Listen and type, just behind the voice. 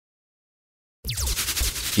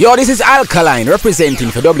Yo, this is Alkaline representing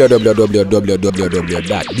for www.dj.com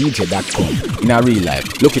in a real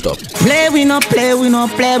life. Look it up. Play, we no play, we no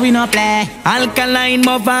play, we no play. Alkaline,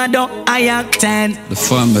 MAVADO, I act 10. The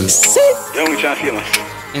family. Young Chan famous.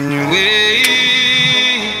 Anyway,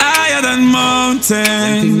 higher than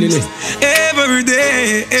mountain every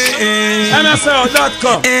day.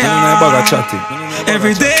 Dotcom.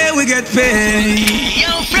 Every day we get paid.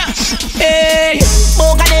 Yo, France. Hey,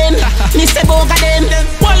 boga them, me say boga them.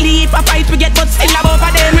 One leap a fight we get, but still a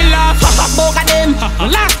boga them. We laugh, boga them.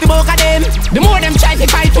 Last the boga them. The more them try to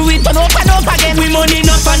fight to it, turn up and up again. We money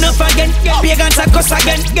enough and up again. Pagans a cuss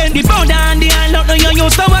again. The powder and the hand out, no you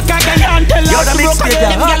used to work again. Until last the broke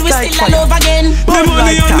again, them girl we still a love again. The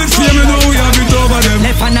money and the fame, you know we have it over them.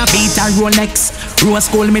 Left on a beat a Rolex.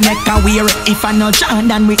 Rose gold me neck a wear. If I no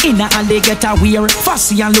Jordan, we in a alley get a wear.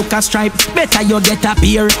 Fussy and look a stripe, better you get a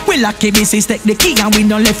beer. We lucky business take the key and we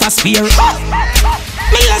no left a spear.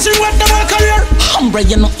 Me as you want the whole career. Humble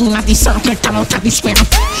you nothing at the circle, turn out at the square.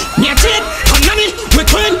 Near it, and money, we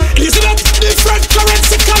twin. Easy up, different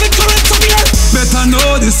currency, current of here. Better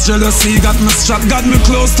know this jealousy got me strapped, got me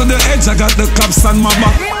close to the edge. I got the cops on my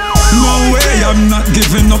back. No way, I'm not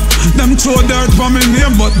giving up. Them throw dirt for me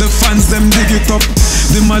name, but the fans them dig it up.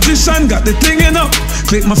 The magician got the thing in up.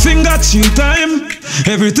 Click my finger, chill time.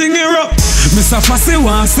 Everything erupt. Mr. Fussy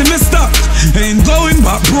want see me stop. Ain't going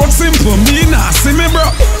back, broke simple. Me nah see me bro.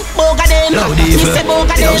 Boga them, me say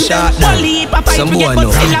boga them. One leap a fight we get,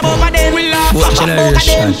 but still a boga them. We laugh, boga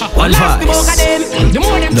them. One last the boga them. The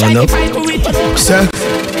more them try to fight to it. Say,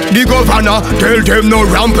 the governor tell them no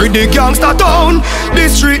ramp with the gangsta town.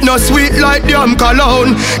 The street no sweet like damn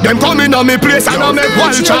cologne. Them coming on me place and I make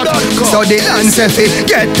one chat. So the land say fi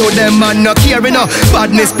get to them and no care enough.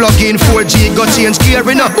 Badness plug in 4G go change gear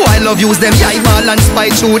enough. Boy love use them eyeball and spy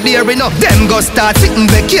through there enough. Them go start sitting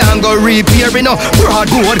back can't go repair enough.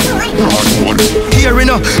 Broadwood here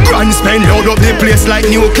enough. Grand spend load up the place like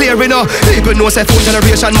nuclear enough. People know say 4th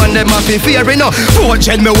generation man them have fear enough. 4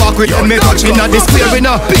 gen me walk with them me touching at this clear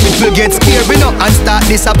enough. People get scared enough and start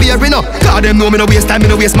disappearing enough. God them know me no waste time, me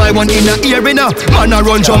no waste my one in the ear enough. Man a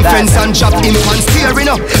run jump fence and chop him and steer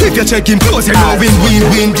enough. If you check him close you know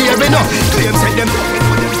win dear enough. Claim say them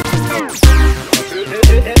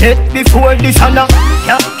hit before this honor.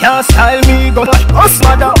 Can't style me, go us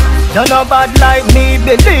mother. You're not bad like me,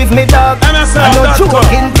 believe me dog. I'm not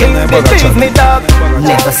joking, believe me dog.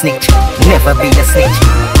 Never snitch, never be a snitch.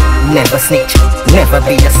 Never snitch, never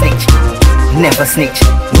be a snitch. Never snitch,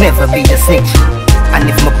 never be a snitch. And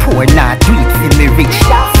if my poor nah do it for me rich.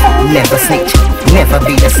 Never snitch, never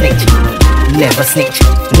be a snitch. Never snitch,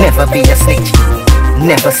 never be a snitch.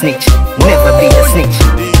 Never snitch, never be a snitch.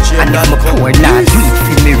 And if my poor nah do it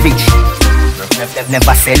for me rich.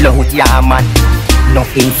 Never sell out, yeah man. No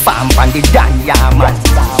infam on the dan, yeah man.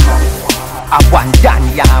 I want dan,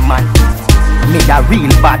 yeah man. Me a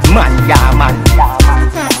real bad man, yeah man.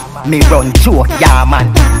 Me run joke, yeah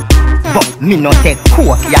man. But me no take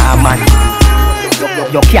coke, yeah man.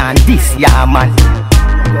 You can't diss, yeah man.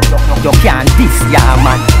 You can't diss, yeah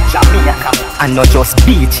man. And not just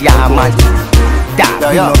beat, yeah man. That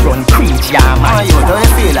we no run preach, yeah man.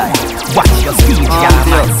 Watch your speech, yeah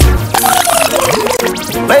man.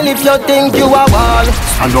 well, if you think you are wall,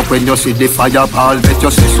 stand up when you see the fireball. Bet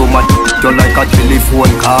you see so much, you like a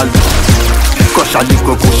telephone call. Crush a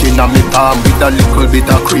little cushion on me palm with a little bit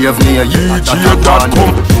of crave near you.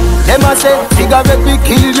 Dotcom. Them a say, cigarette we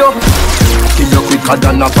kill you. Kill you quicker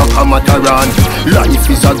than a Pacamataran. Life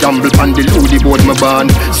is a gamble and the loady board my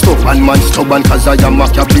band. Stop and man stubborn cause I am a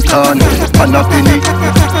capitan. Pan a penny,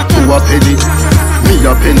 2 a penny. Me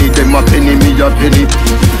a penny, them a penny, me a penny.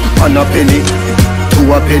 Pan a penny, 2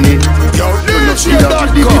 a penny. You know see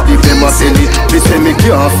that the them a penny. They say me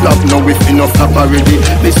can't flop, now we finna flop already.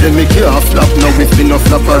 They say me can't flop, now we finna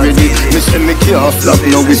flop already. Me say me can't flop,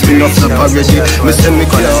 now we finna flop already. Me say me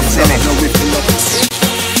can't flop, now we finna.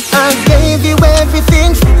 I gave you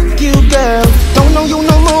everything, you girl. Don't know you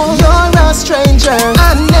no more, you're a stranger.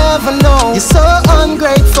 I never know, you're so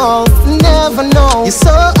ungrateful. Never know, you're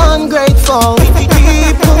so ungrateful.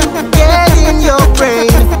 People get in your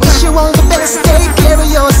brain. Wish you all the best, take care of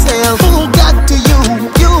yourself. Who got to you?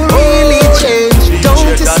 You really changed.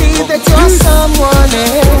 Don't you see that you're someone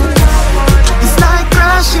else? It's like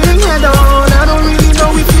crashing head on. I don't really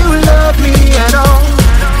know if you love me at all.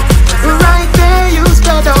 Right there, you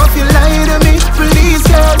start off, you lie to me. Please,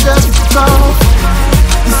 girl,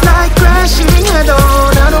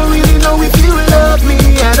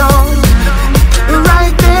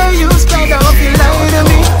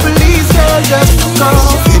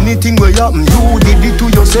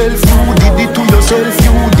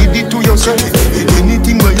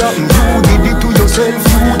 12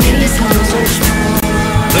 food in this house.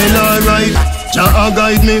 Well alright, Jah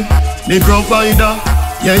guide me, the provider.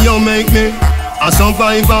 Yeah, you make me a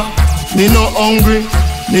survivor. Me no hungry,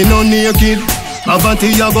 me no naked.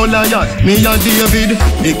 Poverty a Goliath, me a David.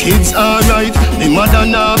 The kids alright, the mother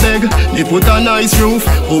na beg. They put a nice roof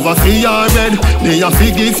over for your bed. They a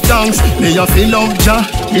fi give thanks, they a fi love Jah.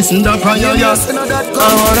 Listen the prayer, yes. I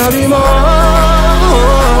wanna be more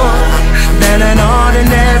than an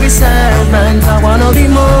ordinary servant. I wanna be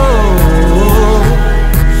more.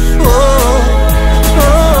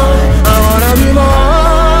 I wanna be more.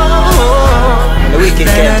 The wicked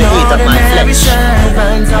came to eat up my flesh.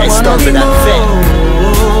 I stopped with that fame.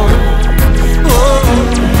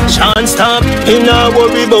 Can't stop, he nah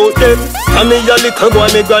worry about them. And me a little boy,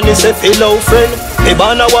 me granny say fellow friend. Me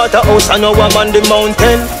born a waterhouse and now I'm on the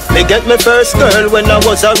mountain. Me get me first girl when I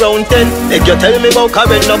was around 10. If you tell me about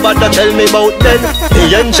Karen, nobody tell me about then.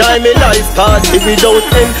 Me enjoy me life party without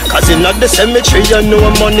end. Cause in the cemetery you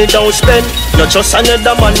know money don't spend. Not just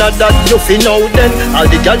another man that you fi know then. All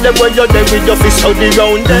the girls them where you there with your fist out the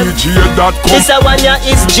round them. This a one ya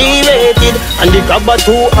is G-rated. And the grabber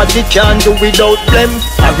too hot they can't do without them.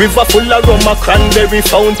 A river full of rum, a cranberry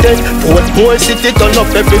fountain. More city turn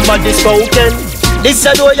up everybody's spoken. This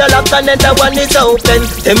a door you lock and then the one is open.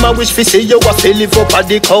 Them a wish fi see you a fi live up at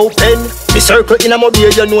the copen. Me circle in a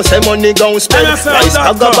mobile, you know say money gon' spend. Rice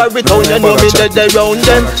bag of every town, you know me dead around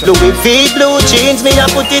them. Louis V blue jeans, me a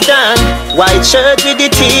put it on. White shirt with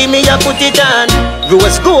the T, me a put it on.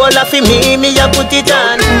 Rose gold a fi me a put it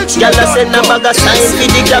on. Gyal a send a bag of sign fi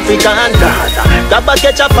the graphic on. Grab a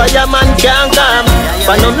catch a fireman can't come.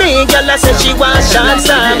 Follow me, gyal a say she want chance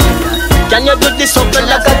on. Can you do this something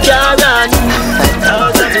like a Karen?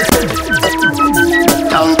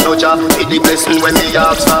 Thank you, Jah, for the blessing when me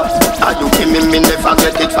ask for. And you give me never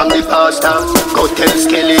get it from the pastor. Go tell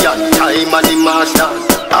Skelly and time and the master.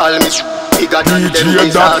 All me bigger than them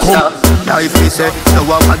disaster. Life is say, no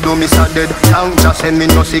one can do me so dead. Thank Jah send me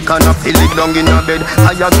no sick and I feel it down in a bed.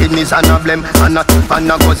 I have kidneys and a blem and a tip and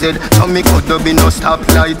a gozel. So me could do be no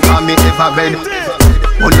stoplight for me ever bed.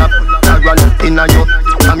 Pull up, run in a yo.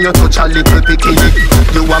 I'm your touch a little picky.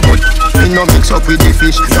 You a good, me no mix up with the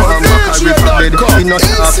fish. No I'm a carry for bed. Me no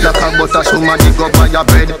soft like a butter, somebody go buy a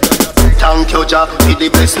bread. Thank you, Jah, for the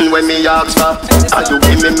blessing when me ask for. And you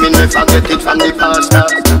give me never get it from the pastor.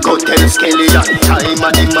 Go tell Skelly and time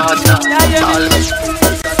and the master. Call me.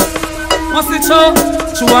 Must it show?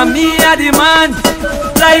 You and me a the man.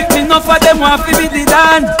 Like me enough of them want to be the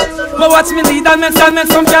dan. But watch me lead and make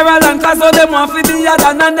some Caroline. Cause all them want to be the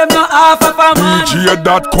other and them not half of a man.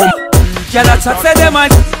 Dotcom. Yeah, that's what say them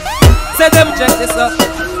and say them check this up.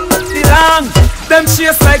 The long them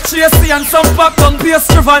chase like Tracy and some pop tongue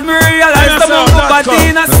paste and me realize them on good body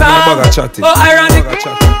in a song. Oh ironic.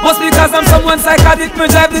 Must because I'm someone psychotic. Me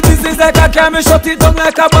drive the business like a car. Me shut it down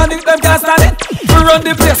like a bandit. Them can't stand it. Me run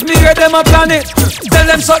the place. Me hear them a plan it. Tell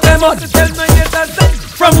them shut them out. Tell me haters them.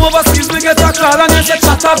 From overseas we get a call and they say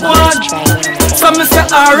chat a GWAN. Some me say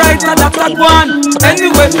alright and that a GWAN.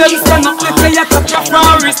 Anyway them stand up they play a top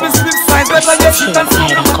from wrist. Me slip side better you sit and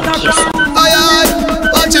see them Aye,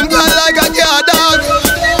 watch him girl like a cat dog.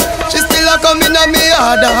 She still a come in on me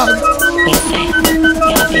hard dog.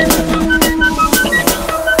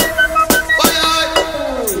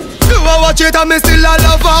 Do I watch it and me still a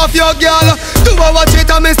love off your girl. Do I watch it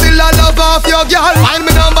and me still a love off your girl. Find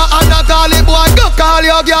me number and I call it boy, go call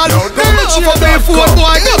your girl. Me love for me phone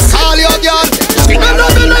boy, go call your girl. Me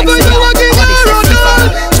love you love you a give her a doll.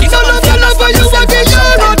 Me love you love you a give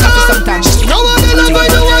her a doll. No one love you a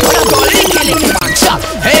give her a doll.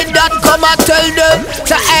 Hey, Dotcom, I tell them,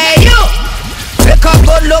 say, hey, you take a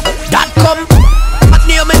good look, Dotcom. At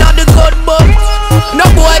name in the good book. No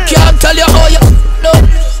boy can't tell you how you know.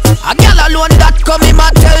 A girl alone Dotcom, him a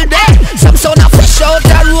tell them. Some son of fish out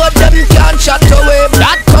the road, them can't shut away.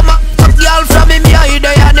 Dotcom, a girl from him, yeah, he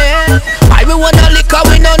there and there. I will wanna liquor,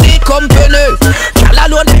 we no need company. Girl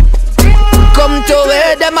alone come to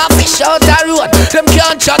where them a fish out the road, them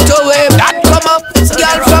can't shut away. Dotcom up,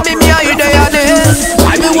 girl from him, yeah, he there and there.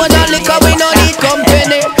 I will wanna liquor, we no need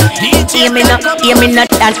company. Hear me not,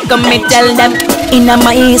 Dotcom, me tell them. Inna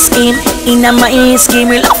my scheme,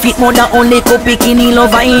 we love it more than only copy kini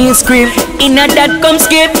love ice cream. Inna Dotcom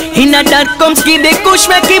scheme, the kush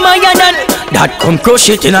make him higher than. Dotcom crush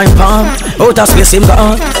it in a palm, out of space him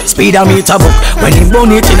gone. Speed a meter book, when him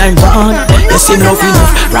burn it in a van. Yes him love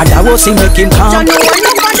enough, rather was him make him calm.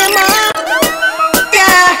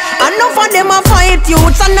 Enough of them a fight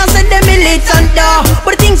youths and I say them militant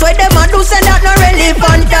but the things where them a do say that not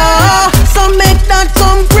relevant so make that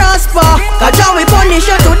come prosper. Cause how we punish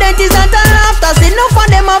you to death is not a laughter. Enough of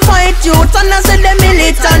them a fight youths and I say them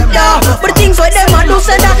militant but the things where them a do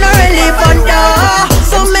say that no relevant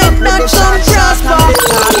so make that some prosper.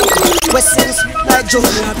 Questions like Joe.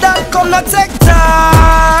 Dotcom not take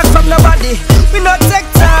talk from nobody. We not take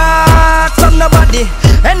talk from nobody.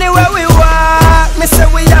 Anywhere we walk, me say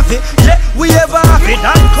we have it. Yeah, we ever have it.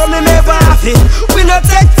 Dotcom him ever have it. We not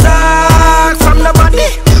take talk from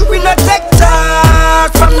nobody. We not take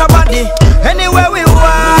talk from nobody. Anywhere we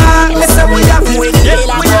walk, me say we have it. Yeah,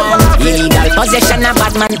 we ever have it. Illegal possession of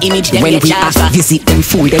bad man image. When we visit them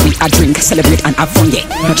fool, then we a drink, celebrate and have fun. Yeah,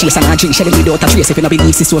 no chase and a drink, shelling without a trace. If you no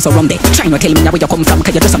believe this was around there, try not tell me where you come from,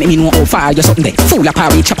 cause you just make me know how far you're something there. Fool a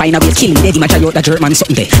party, chopper in a way, kill me, dead image out the German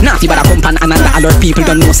something there. Naughty but a compan and alert people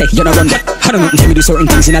don't know say you no run there. I don't know tell me do certain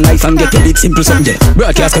things in a life and get a bit simple something.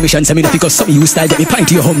 Broadcast commission say me that because some of you style get me pint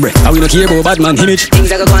to your home break. And we don't care about bad man image.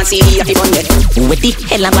 Things I go and see the happy one day. With the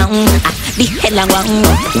hell around, the hell around,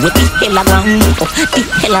 with the hell around, the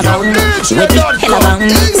hell around, with the hell around,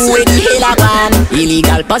 with the hell around.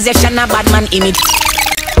 Illegal possession of bad man image.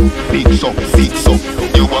 Fix up,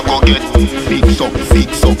 you a go get. Fix up,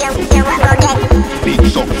 you a go get.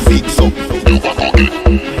 Fix up, you a go get.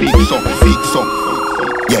 Fix up,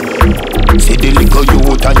 yeah. See the little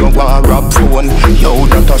youth and you want rap phone. Yo,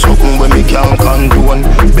 that a something when me can't condone.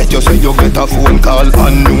 Bet you say you get a phone call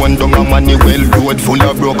unknown. Down a Manuel road full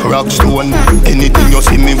of broke rock stone. Anything you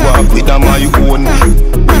see me walk with a my own.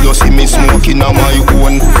 When you see me smoking a my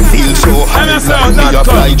own. Feel so high like me a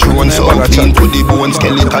fly drone. So clean to the bone,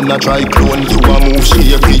 skeleton a try clone. You a move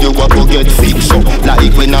shaky, you a go get fixed up.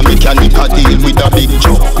 Like when a mechanic a deal with a big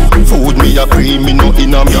job. Food me a pre, me no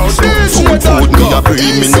in a mix up. Food me a pre,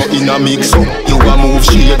 me no in a mix up. You a move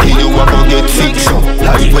shaky, you a go get fixed up.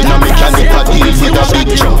 Like when a mechanic a deal with a big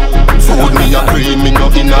job. Food me a pre, me no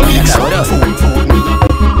in a mix up. Food me.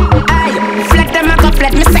 Flat them a go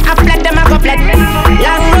flat, me say a flat them a go flat.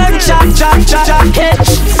 Long run chop hey.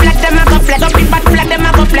 Flat them a go flat, up it back flat them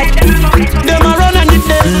a go flat. Them a run and it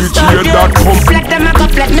them flat them a go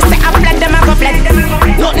flat, me say a flat them a go flat.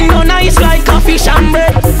 Nothing no nice like a fish and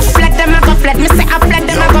bread. Flat them a go flat, me say a flat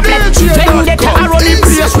them a go flat. When they take a running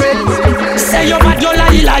place red. Say you bad you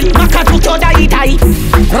lie, maka to die.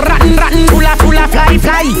 Rotten, full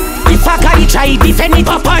fly. If a guy try defend it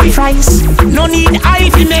Popeye fries. No need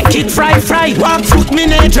ivy make it fry. Walk foot me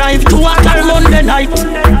ne drive to a car Monday night.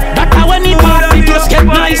 That a when it party just get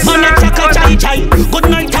nice. Man a chai. Good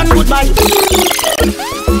night and goodbye.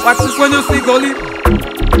 Watch this when you see gully.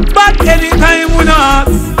 Back anytime we not.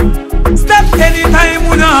 Step anytime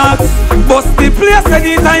we not. Bust the place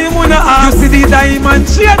anytime we not. You see the diamond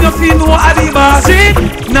chain, you feel no adiba.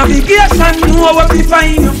 Navigation know what we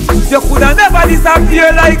find. You coulda never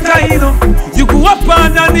disappear like China. You go up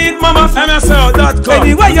underneath mama Dotcom.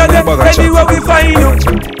 Anywhere you there, anywhere we find you.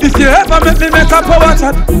 If you ever make me make a power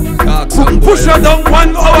chat, push you down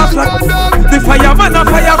 1 hour flat. The fireman a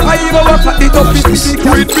fire 5 hours flat. The top is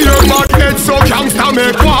with me a mad head so gangsta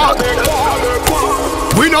make walk.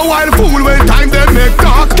 We know wild fool when time they make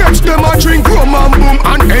talk. Catch them a drink rum and boom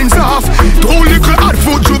and ends off. Too little hot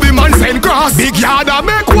food to be man send grass. Big yard a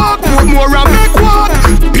make walk, put more a make walk.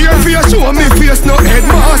 Peer face show me face no head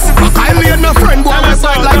mask. But I lay no friend boy my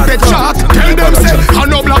side like the chalk. Tell them say I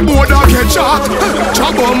no black board a get chalk.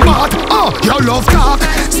 Chop on bat, you love talk.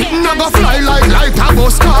 Sitting a go fly like a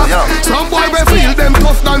bus car. Some boy we feel them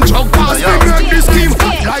tough than truck pass. We make this team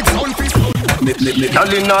hot like sunfish.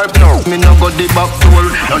 Girl in her blow, me no go the back door.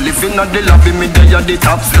 No living at the lobby, me dey at the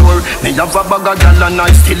top floor. Me have a bag of gal and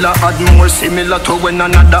I still a add more. Similar to when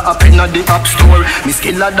another up in the app store. Me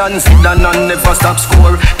skiller than Zidane and never stop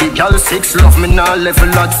score. The gal 6 love me now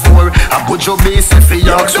level at 4. A bujo base if he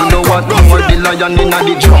ask you know what more. The lion in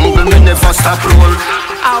the jungle, me never stop roar.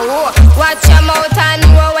 Watch your mouth and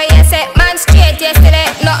know where you say. Man straight yesterday,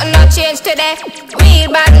 nothing no change today.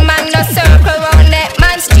 Real bad man no circle round it.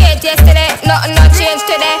 Man straight yesterday, nothing no change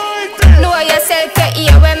today. Know yourself to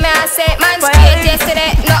hear when me I say. Man straight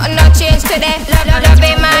yesterday, nothing no change today. Love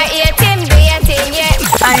in my ear, Tim, do your thing, yeah.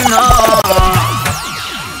 I know.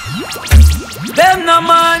 Them no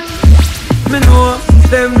man, me know.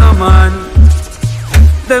 Them no man.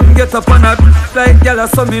 Them get up on a like gyal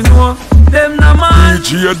so me know. Them no man.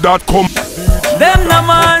 Dotcom. Them no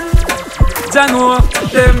man. Ja know.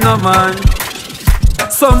 Them no man.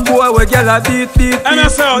 Some boy we gyal a beat.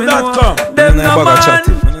 Dotcom. Them no man.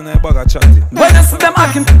 When you see them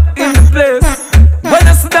acting in the place. When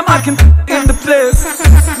you see them acting in the place.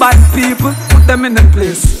 Bad people put them in the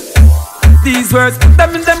place. These words put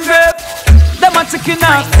them in them grave. Them a chicken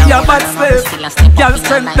out, yeah bad slave. Gyal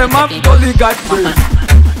strength them up, gully got brave.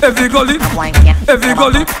 Every gully,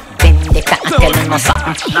 they can't tell me no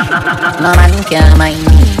something. No man can mind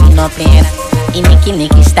me no play that. In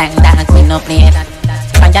Nicky stand that, me no play that.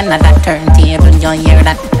 Try another turntable, you hear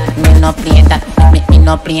that? Me no play that, me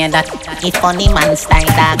no play that. If funny man style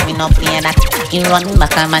that, me no play that. You run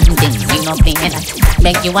back a man thing, me no play that.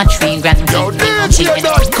 Beg you a 3 grand thing, me no play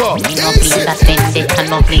that. Me no play that, then they can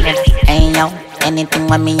no play that. Hey yo, anything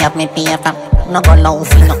when me have me pay for. No go low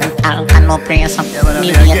for nothing, I'll can no praise some.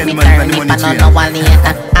 Me hate me turn if I don't know what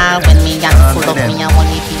later. All when me got full up, me a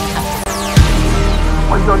only filter.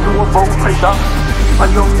 What you do about pressure?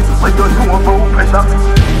 What you do about pressure?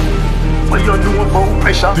 What you do about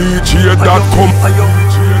pressure? DJ Dotcom.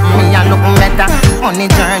 Me a look better on the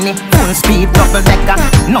journey, full speed, double decker.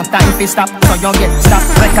 No time to stop, so you get stop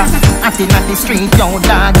wrecker. Acting at the street, yo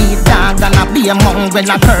dog eat dog, and a be among when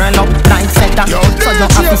I turn up like setter. So you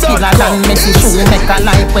have to skill a land, Messi shoe make a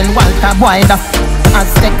life when Walter Boyd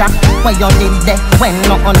Azteca. Where you did that when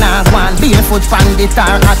no on a one barefoot from the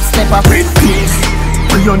tar at step up.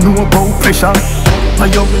 What you know about pressure?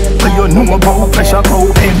 What you know about pressure?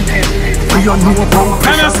 What you know about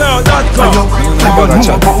pressure? What you know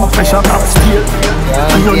about pressure? Upscale.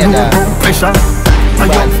 What you know about pressure?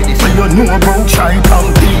 What you know about shy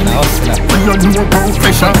campaign? What you know about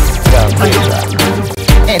pressure?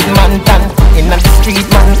 Edmonton, in the street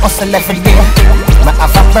man hustle every day. Me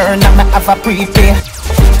have a burner, me have a prepay.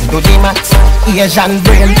 Do the max, Asian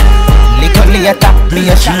brain. Little later, be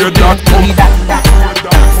a shot. Need that.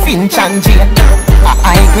 Finch and Jane. A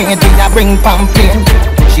high grade, we a bring pamphlet.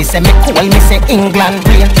 She say me cool, me say England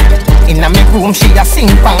rain. Inna me room, she a sing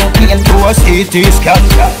pamphlet. Do a CT scan,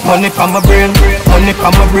 money pa my brain. Money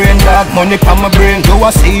pa my brain, dog, money pa my brain. Do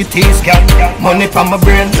a CT scan, money pa my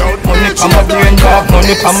brain. Money pa my brain, dog,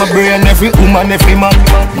 money pa my brain. Every woman, every man,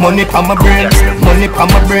 money pa my brain. Money pa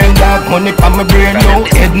my brain, dog, money pa my brain. No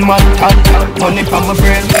Edmonton, money pa my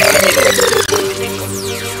brain.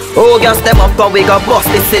 Oh, girl, step up and we go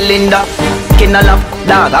bust the cylinder. In a lap,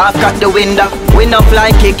 dog, I've got the window. We no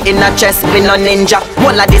fly kick in a chest, we no ninja.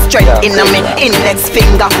 All of this strength in a me index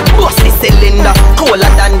finger. Bust the cylinder,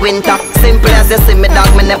 colder than winter. Simple as you see me,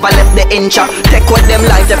 dog, me never left the incha. Take with them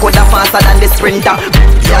life, take with the faster than the sprinter.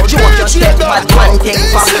 Yeah, you want your step, but one thing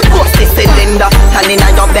for bust the cylinder, stand in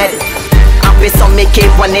your bed. Happy some me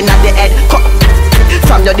keep one in the head.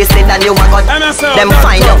 From your this and you want them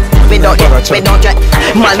find out. We don't dread.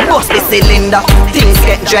 Man bust the cylinder, things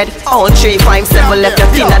get dread. All 3, 5, 7 left you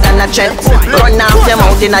thinner than a tread. Run off your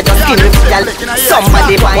mountain and just kill me, girl.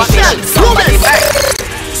 Somebody buy fish, somebody buy.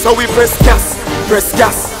 So we press gas, press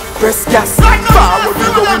gas, press gas. Forward we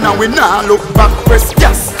going and we now look back. Press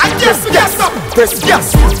gas, press gas, press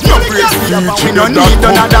gas. No brakes, we no need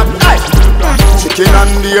none of that. Chicken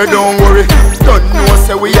and deer, don't worry. Don't know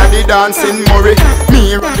say we are the dancing Murray.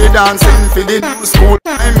 Me the dancing for the school.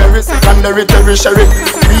 Primary, secondary, tertiary.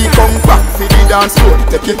 We come back for the dance floor.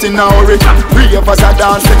 Take it in a hurry. 3 of us are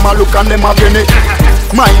dancing, my look and them a penny.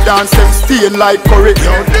 My dance them stain like curry.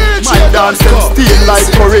 My dance them stain like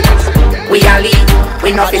curry. We are lead,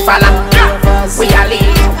 we no fi follow. We are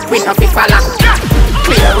lead, we no fi follow.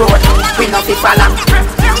 Clear road, we no fi follow.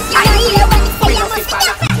 We no fi follow.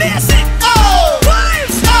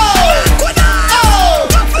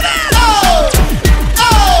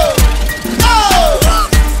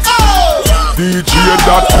 DJ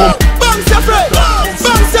Dotcom. Bounce your friend,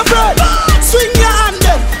 bounce your friend. Swing your hand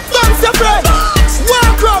then, bounce your friend.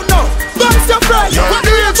 Walk round now, bounce your friend.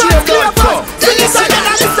 Clear bounce, swing it again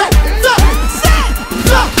and listen.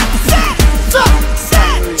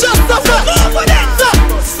 Just a friend.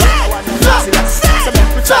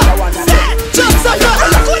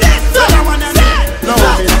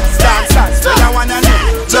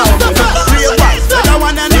 Just a friend.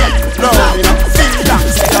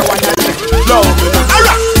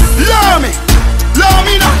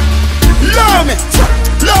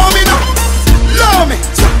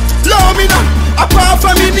 Love me now, apart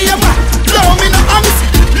from me name. Love me now, I'm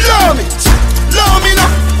love me, love me now,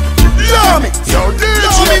 love me,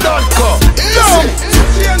 love me,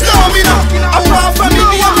 love me now, apart from me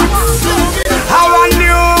name. How a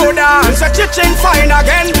new dance, a CHING fine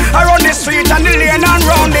again. Around the street and the lane and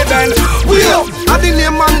round the bend. We up, at the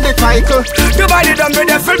name and the title. The body done with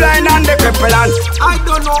the full blind and the cripple and I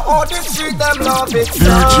don't know how the street them love it.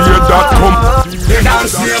 DJ Dotcom. The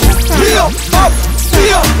dance name. We up, up. We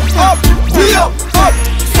up, up, we up, up,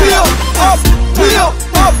 we up, up, we up,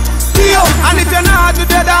 up, we up. And if you're not to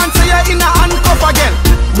the dance, you're in a handcuff again.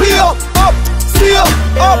 We up, up, we up,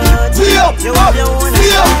 up, we up, up, we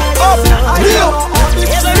up, up, we up,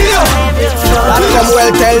 we up. Come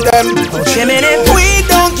well tell them. We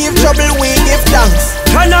don't give trouble, we give thanks.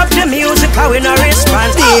 Turn up the music, how we no respond.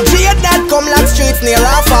 DJ that come like streets near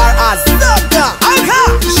as far as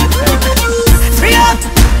free up,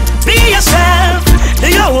 be yourself. Do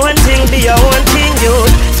your own thing, be your own thing, you.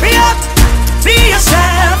 Free up, be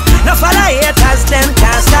yourself. No follow haters, them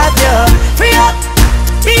can't stop you. Free up,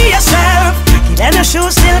 be yourself. Then the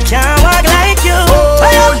shoes still can't walk like you.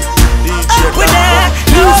 Up with that,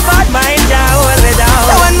 no bad mind can't hold me down.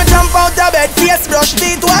 So when me jump out of bed, face brush,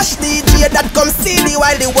 teeth wash, DJ that come CD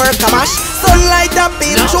while the work a mash. Sunlight a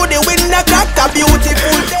beat through the window crack, a beautiful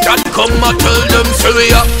day. That come and tell them say we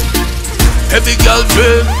up. Every girl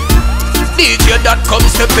dream. DJ that come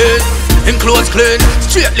step in clothes clean,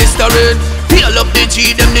 straight Listerine. Peel up the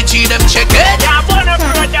G them check it.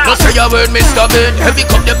 No say a word, Mr. Ben. Heavy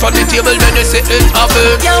cup them on the table, then they say it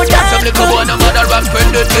happen. Got some little one, a mother and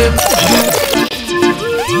friend the team.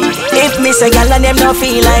 If me say gal and them no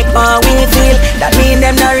feel like how we feel, that mean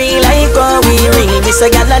them no real like how we real. Me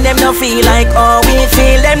say gal and them no feel like how we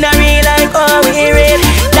feel, them no real like how we real.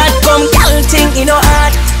 That come gal thing in no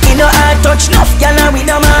heart, touch enough gal and we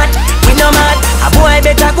no mad, we no mad. A boy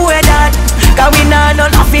better go with that, 'cause we nah no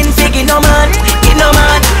nothing fig in no man, in no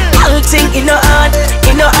man. Gal thing in no heart,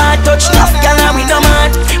 touch enough gal and we no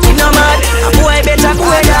mad, we no mad. A boy better go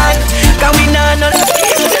with that, 'cause we nah no.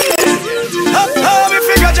 Oh, me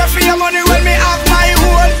figure just for your money when me have my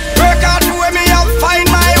own. Work hard for when me have find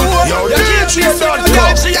my own. You can't chase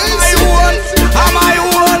Dotcom. She have my own, I'm my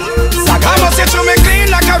own. I must say to me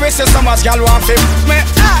clean like a race. So much gal want to me.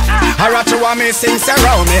 I rat to want me sing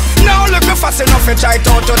around me. Now look fast enough to try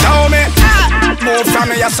to tell me. Move from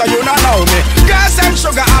me, so you don't know me. Girls and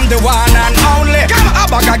sugar, I'm the one and only. A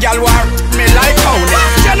bag of gal want me like only.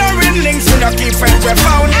 Genuine links, we don't keep friends we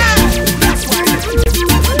found.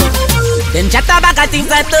 Them chat about things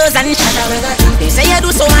like those and shit. They say you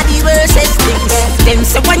do so many worstest things. Them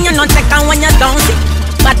say when you not take and when you don't see.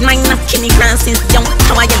 But mine not Kenny Grant since young.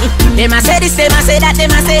 How are you? Them a say this, them a say that,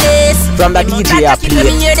 them a say this. From the DJ I play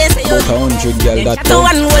about 100 girl that come.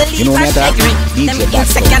 You know me that? DJ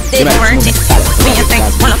Dotcom. You might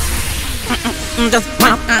move talent. Just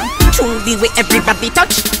wanna choose the way everybody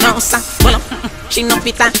touch. No sir, wanna she no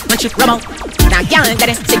fit when she rub out. Now girl that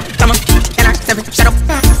is sick, come on. Then I seven shut up.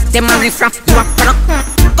 Them a riff-raff, you a run up.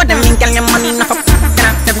 Got them in, girl, your money enough up. Then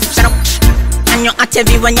I seven shut up. And you at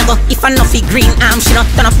every when you go. If I no feel green, she not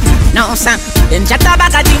turn up. No sir, them chat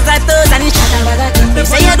about things like those and shit. They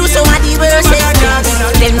say you do so much the worst things.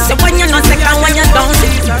 Them say when you not second, when you don't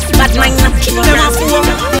see. But mine not keep them off.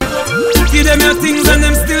 Give them your things and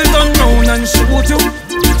them still turn round and shoot you.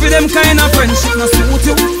 For them kind of friendship no suit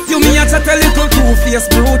you. You me a chat a little two-face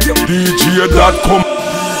brute you. DJ Dotcom.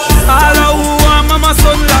 All of who want mama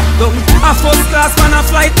son locked down. A first class man a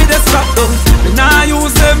flight with the strap down. Me nah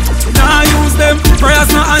use them, prayers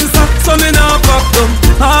no answer, so me nah fuck them.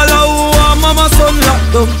 All of who want mama son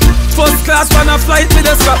locked down. First class man a flight with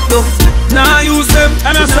the strap down. Nah use them,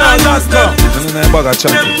 nah use them. Them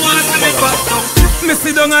want to be fucked down. Me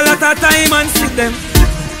sit down a lot of time and see them.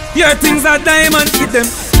 Your things are diamond, hit them.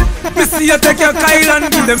 Me see you take your Kyle and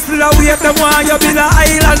give them. Still a wait them while you build a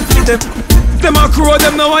island for them. Them a crow,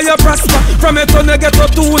 them know why you prosper. From a ton you get a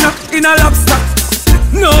tuna in a lobster.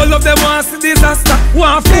 No love them want see disaster.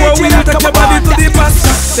 Want four wheel take your body to the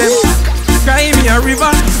pasture. Them cry me a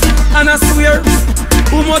river and I swear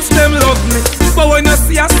how much them love me. But when you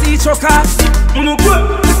see a sea trucker,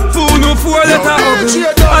 fool no four letter ugly.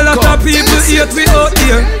 A lot of people hate me out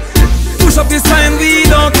here. Push up the sign, we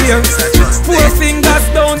don't care. Four fingers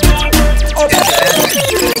down, up.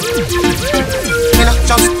 Me not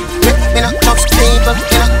judge people, me not judge people,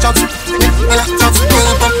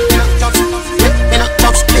 me not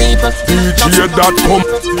judge people. DJ Dotcom.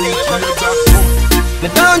 Me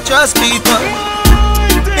don't trust people.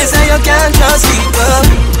 Me say you can't trust people.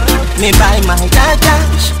 Me buy my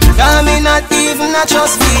cash, 'cause me not even a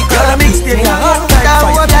trust people. Got a mixtape, that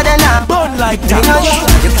hope that they not burn like that.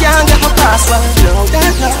 You can't get my password, no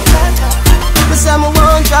that. Me say me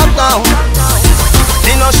won't drop down.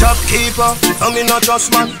 Me no shopkeeper, and me no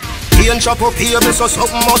trust man. He ain't chop up here, so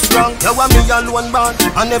something must wrong. You want me alone born,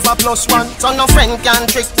 I never plus one. So no friend can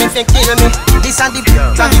trick me, fi kill me. This and the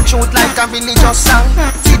truth like a religious song.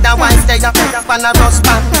 See the wife there, up on a rust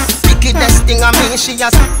band. Wickedest thing I mean, she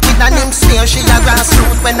has with a name smear, she a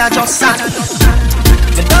grassroots when I just sang.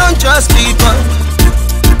 You don't trust people.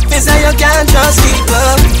 Me say you can't trust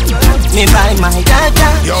people. Me buy my data.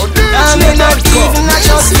 I me not even a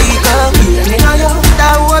trust people. Me know you,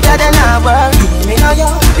 that hope that they not work. Me know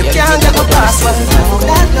you can't get my password.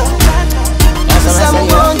 That no, so I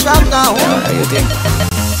won't drop down.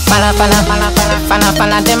 Falla, falla, falla, falla, falla,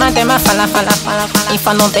 falla, dem a falla, falla, falla, falla. If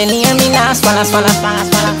I no belly and me nah swalla, swalla, falla,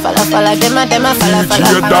 falla, falla, falla, dem a falla,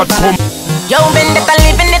 falla, falla. Yo, been the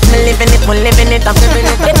living it, me living it, we living it, I'm living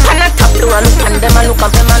it. They cannot top to and look and them a look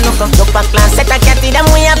up, look back glance. Set a cat in them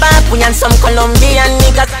way back, we and some Colombian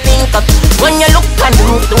niggas link up. When you look and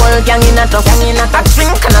move the whole gang in a top,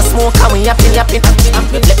 drink and a smoke and we happy.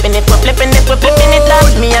 We flipping it, we flipping it, we flipping it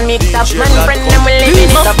up. Me and Mixtape, man, friend, them we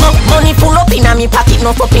living it up. Money full up in a me pocket,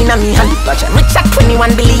 no up in a me hand. Rich at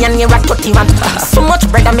 21 billion, you're at 31. So much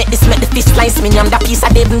bread I make this fist slice me. I'm the piece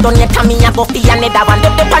I didn't done yet, me a go for another one.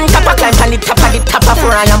 The pan top a climb on the top of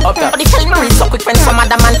I am up. But the tell me real so quick when some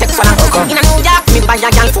other man text on. In a New York, me buy a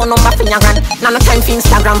girl phone number for your grand. Now no time for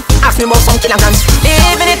Instagram, ask me about some kilograms.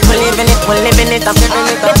 Living it, we living it, we living it up. The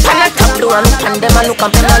pan a top blue and them a look up,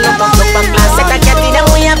 look back glass. Set a cat in them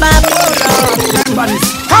way above.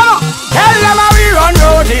 Come on, tell them how we run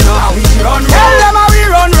road, you know. Tell them how we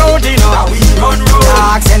run road, you know.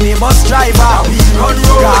 Ask any bus driver,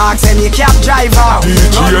 ask any cab driver.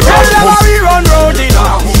 Tell them how we run road, you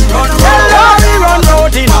know. Tell them how we run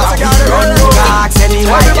road, you know. Ask any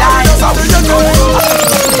white guys.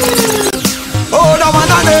 Oh, no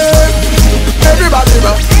one on it. Everybody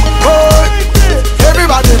rock. Oh,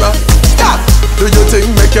 everybody rock. Stop. Do you think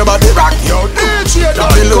make your body rock? Yo, DJ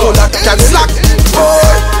below that Cadillac. Oh,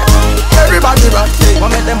 everybody rock.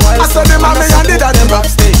 I saw them and me and the daddy rock.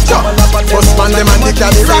 Bust man them and the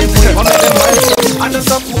Cadillac. And the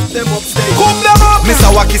stuff move them up stage. Coop them up. Mr.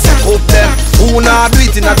 Wacky said coop them. Who nah do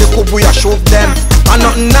it in the coop we a shoot them. And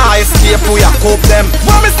nothing nah escape we a coop them.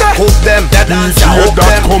 What me say? Coop them. That dancer coop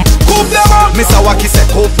them. Coop them up. Mr. Wacky said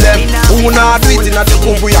coop them. Who nah do it in the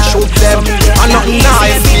coop we a shoot them. And nothing nah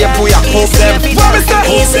escape we a coop them. What me say?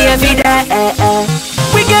 Easy every day.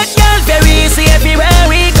 We get girls very easy everywhere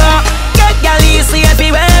we go. Get girl easy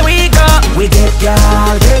everywhere we go. We get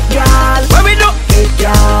girl. Where we do? Get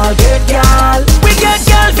girl. We get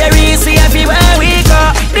girl very easy everywhere we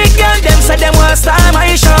go. The girl them say them want style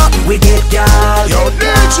my show. We get girl.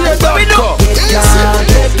 Where we do?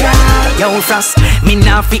 Get girl. Yo Frost, me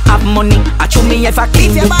nah fi have money. I show me if I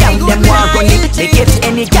clean the gang them want run it. They get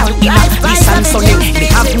any girl in a this and sunny.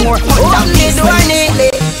 They have more fun than this money.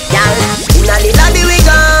 Girl, inna the lobby we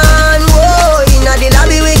gone. Whoa, inna the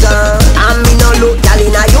lobby we gone. And me no look girl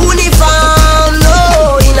inna uniform.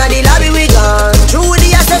 No, inna the lobby we gone.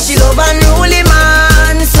 Trudy I say she love unruly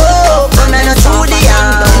man. So, I'm not Trudy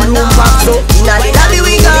and don't back so. Inna the lobby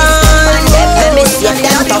we gone. Let me see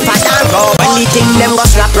them tougher than gold. Anything them go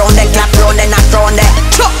slap round the clap round the knock round the.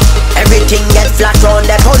 Everything get flat round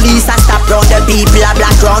the. Police a stop round the. People a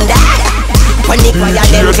black round the. When the choir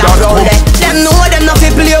them clap round the. Them know them not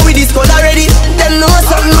fi play with this code already. Them know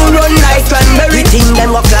something no run like cranberry. Everything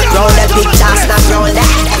them go clap round the. Big chance not round the.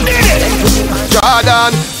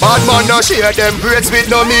 Jordan, bad man no share them braids with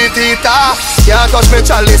no meat eater. Can't touch me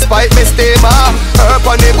chalice, pipe me steamer. Herb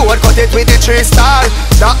on the board, cut it with the 3-star.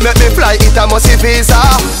 That make me fly, it a musty visa.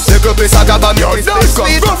 Little piece of gaba, me is no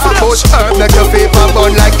sweet. Push herb, make your paper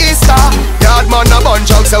burn like Easter. Yard man a bun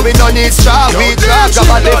junk, so we no need straw. We drag,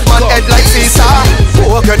 gaba left man head like Caesar.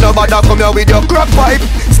 Okay, no bother come here with your crack pipe.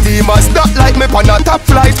 Steamers not like me on a top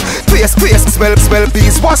flight. Face, smell,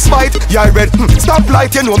 peace, was fight. Yeah, red, stop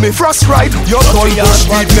light, you know me frost right. Your gun bush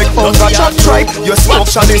weed make hunger chat tripe. Your smoke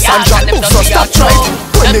chalice and jack books so stop tripe.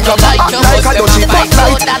 When they come act like a dodgy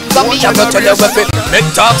backlight. I'm not tell you weapon. Make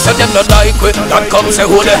talk say them not like it. That come say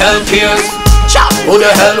who the hell cares? Who the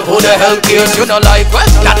hell cares? You not like what?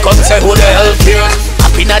 That come say who the hell cares?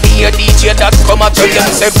 Up in the ear DJ that come up tell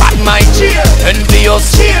them say bad mind,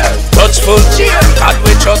 envious, touchful, God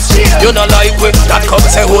we trust. You not like it. That come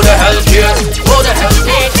say who the hell cares? Who the hell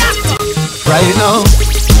cares? Right now,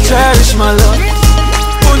 cherish my love.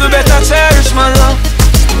 You better cherish my love.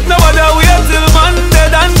 No matter wait till man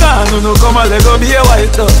dead and gone. No come and let go be a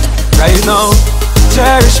white dove. Right now,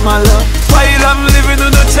 cherish my love. While I'm living,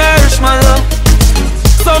 no cherish my love.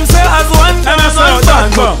 Some say as one time as one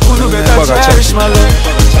band, but you better cherish my love.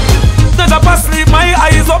 Never pass sleep, my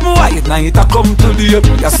eyes up wide. Night I come to the up,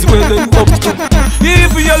 you see where them up to.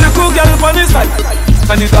 If you little girl on the side,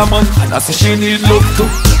 and it's a man, and I say she need love too.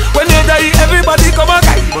 When they die, everybody come and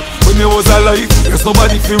guide. But when they was alive, there's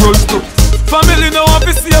nobody fi run to. Family no want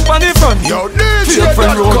to see up on the front. Yo, fake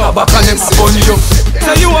friend round the back and them upon you.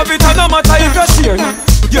 Say you have it and no matter if you share.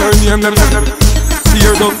 Your name them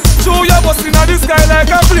tear down. Show your bus in the sky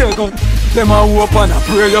like a flare gun. Them a hope and a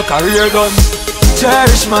pray your career done.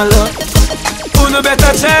 Cherish my love. You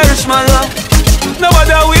better cherish my love. No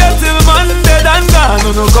matter wait till man dead and gone.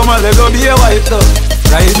 No come and let go be a white dove.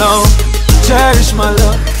 Right now, cherish my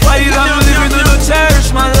love. While I'm living, you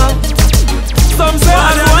cherish my love. Some say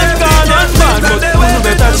I don't want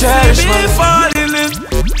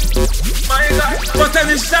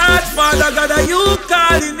Father God, are you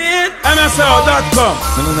calling it? MSL.com.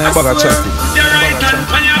 No, I bag a chatting. You're right hand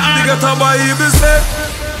on your arm. You get a Bible say,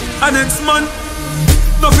 and next man,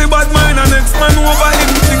 nothing bad mind, and next man over him,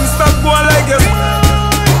 things stop going like it.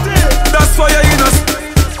 That's why you're in us.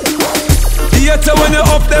 Yet when you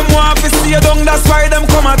up them want to see you down, that's why them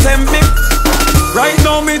come and tempt me. Right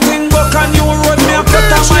now me think buck and you road me a cut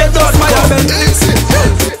and my dust my appendix.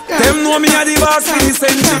 Them know me a the boss for the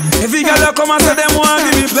century. Every girl that come and say them want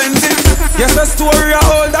give me plenty. Yes, a story a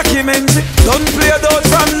whole documentary. Don't play it out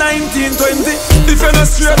from 1920. If you're not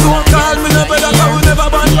straight, don't call me no better, cause we never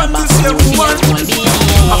born from this year woman.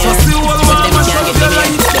 I first see all one man show your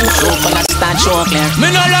light.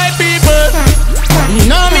 Me no like people.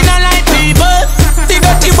 No, me no like people. The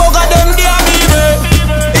dirty bugger them they are evil.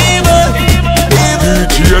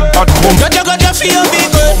 DJ.com. You got your feel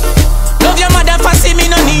people. Love your mother for see me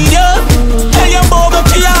no need you. Tell your bobo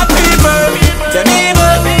to your people. Them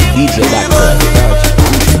evil. DJ.com.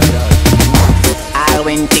 All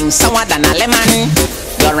when things sour than a lemon.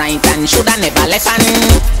 Your right hand shoulda never left hand.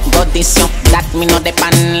 Got this up that me no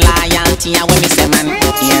depend. Loyalty and when me say man.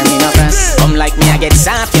 Hear me no press. Come like me I get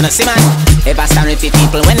soft, you know see man. Ever sorry for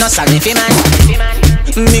people when no sorry for man.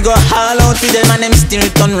 Me go haul out for them and them still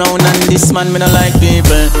turn round. And this man me no like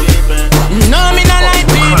people. No me no like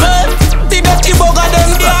people. The dirty bugger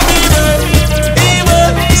them they are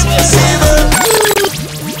evil. Evil.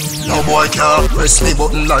 No boy can't press me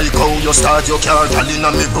button like how you start your car. Girl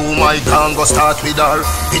inna me room, I can't go start with her.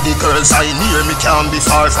 With the girls I near me can't be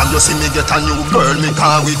far from. You see me get a new girl, me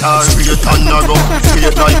can't with her. Straight and narrow,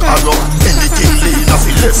 straight like arrow. Anything lean off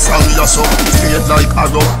the left from your so. Straight like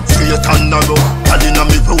arrow, straight and narrow. Girl inna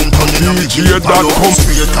me room, turn inna me keep arrow.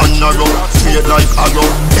 Straight and narrow, straight like arrow.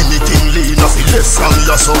 Anything lean off the left from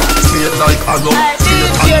your so. Straight like arrow,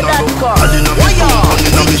 straight and narrow. Girl inna me room, turn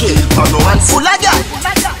inna me keep arrow. And full of gal.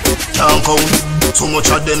 Can't count. Too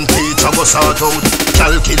much of them teach I go sort out.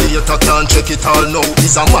 Calculator can't check it all now.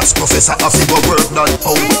 He's a maths professor, I figure work that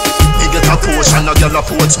out. Me get a potion, a girl a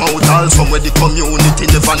ports mouth. All from where the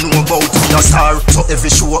community never know about. We a star, so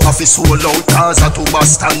every show off is sold out. Cars are to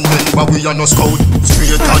Boston, but we are no scout.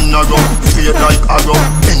 Straight and narrow, straight like arrow.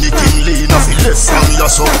 Anything lean off the left from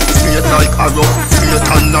your so. Straight like arrow, straight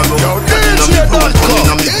and narrow. Turn inna me blood, turn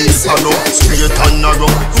inna me beef arrow. Straight and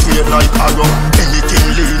narrow, straight like arrow.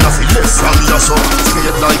 Anything lean off the left from your so.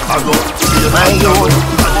 Straight like arrow, straight and narrow.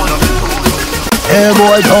 Hey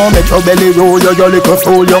boy, don't make your belly roll, you little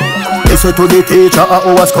fool, you. Listen to the teacher at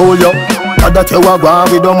our school, you. Not that you are gone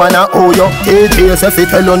with the man at all, you. Teach yourself if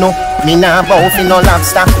you don't know. Me nah bow fi no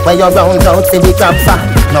lobster. When you round out fi the crab fa.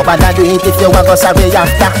 Nobody do it if you a go sorry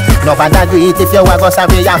after. Nobody do it if you a go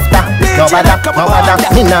sorry after. Nobody.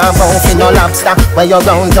 Me nah bow fi no lobster. When you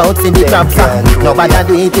round out fi the crab fa. Nobody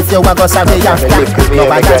do it if you a go sorry after.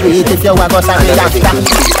 Nobody do it if you a go sorry after.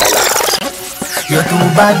 You're too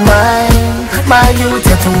bad mind, my youth,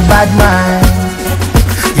 you're too bad mind.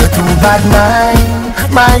 You're too bad mind,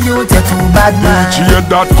 my youth, you're too bad mind.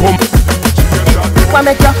 DJ.com. What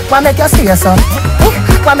make you see so?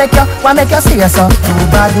 What make you see so? Too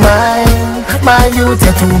bad mind, my youth,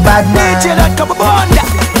 you're too bad mind. DJ.com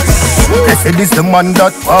They say this the man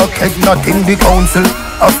that pocket not in the council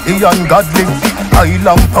of the ungodly. I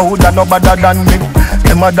long powder no better than me.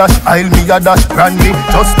 Them a dash aisle, me a dash brandy.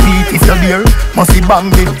 Just eat if you're there, must be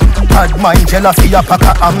Bambi. Bad mind, jealousy, a pack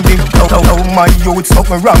of ambi. How my youth,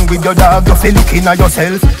 something wrong with your dog. You feel looking at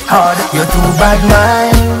yourself hard. You're too bad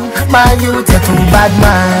mind, my youth, you're too bad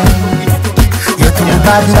mind. You're too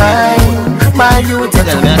bad mind, my youth, you're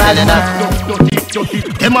too bad mind.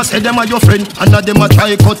 Them a say them a your friend, and a them a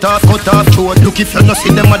try cut off throat. Look if you no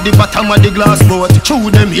see them at the bottom of the glass boat.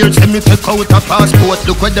 Chew them here, say me take out a passport.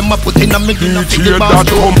 Look where them a put in a middle of the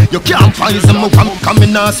bathroom. You can't find them up and come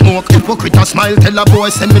in a smoke. Hypocrite a smile, tell a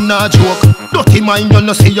boy say me nah joke. Dirty mind, you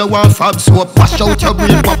no see you want fab soap. Wash out your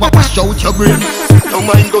brain, wash out your brain. Don't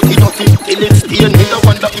mind dirty, till it's stain. Me da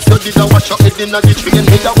wonder if you did a wash your head in a the train.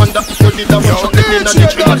 Me da wonder if you did a wash your head in a the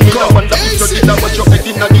train. Me da wonder if you did a wash your head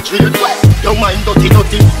in a the train. Don't mind dirty,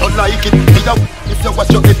 don't like it. Me da if you wash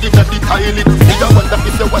your head in a the toilet. Me da wonder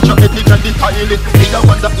if you wash your head in a the toilet. Me da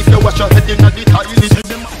wonder if you wash your head in a the toilet.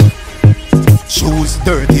 Shoes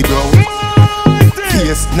dirty brown,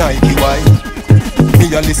 face Nike white. Me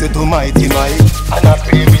a listen to Mighty Mike, and I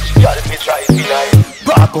pray which girl me try tonight.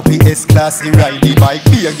 Back up the S-Class, he ride the bike.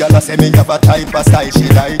 Be a girl a say me have a type of style she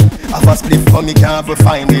like. Have a split for me can't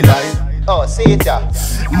find the light. Oh, say it ya.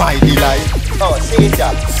 My delight. Oh, say it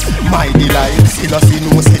ya. My delight. Still a see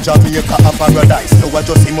no say Jamaica a paradise. No I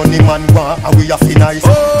just see money man want and we a fi nice.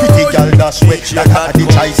 Pretty girl dash wet that a the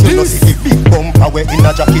choice. You know see the big bumper we in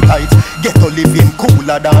a jacket tight. Get to living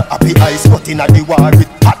cooler than happy ice. But in a the war with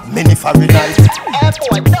hot many Fahrenheit.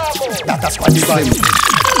 That a squad the vibe.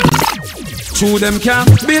 True them can't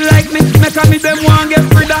be like me. Make a me them want get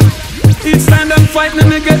rid of. Each time them fight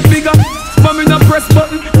me get bigger. But me no press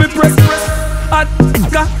button, me press hot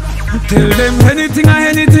ga. Tell them anything or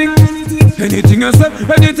anything. Anything you say,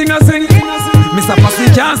 anything I sing. Mr. Passy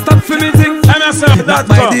can't stop for me thing. That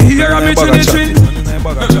by the ear of me chin.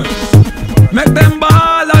 Make them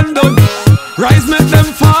ball and done. Rise make them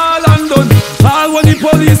fall and done. All when the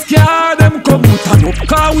police car them come out and up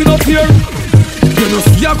car we up here. You know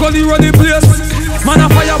see a gully run the place. Man a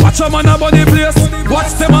fire watch a man a body place.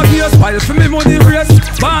 Watch them a case while for me money race.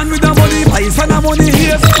 Born with a body pies and a money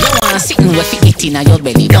haze. You want sitting with it inna your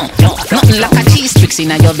belly down. Nothing like a cheese tricks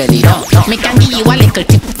inna your belly down. Me can give you a little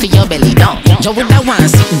tip for your belly down. You woulda want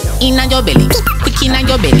sitting inna your belly, quick inna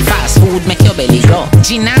your belly. Fast food make your belly grow.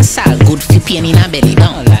 Gin and salt good for pain inna belly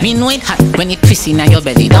down. Me know it hot when it twist inna your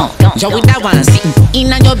belly down. You woulda want sitting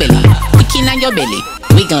inna your belly, quick inna your belly.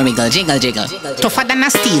 Wiggle, wiggle, jiggle, jiggle. Tougher than a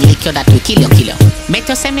steel lick you that will kill you.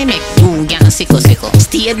 Better say me make you gang sickle.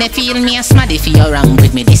 Stay there feel me a smaddy for your wrong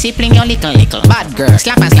with me. Discipline your little. Bad girl,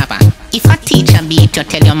 slapper. If a teacher beat you,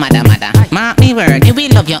 tell your mother. Mark me word, you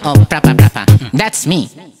will love you up proper. That's me.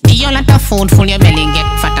 Give you lot of food full your belly,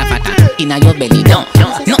 get fatter. Inna your belly down.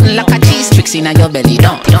 Nothing like a cheese tricks inna your belly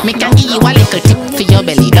down. Me can give you a little tip for your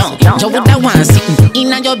belly down. You woulda want sitting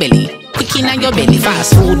inna your belly. Quick inna your belly,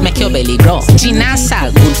 fast food make your belly grow. Gin and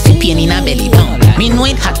salt good for pain inna belly down. Me know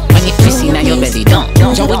it hot when it twist inna your belly down.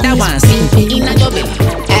 You woulda want sitting inna your belly.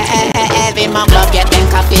 Every mug love get them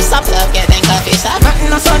coffee up, Nothing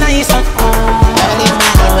no so nice, early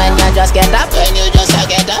morning when you just get up,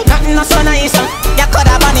 Nothing no so nice, you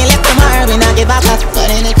coulda bunny left tomorrow, we not give a fuck.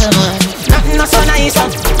 Nothing no so nice,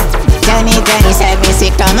 Jenny said me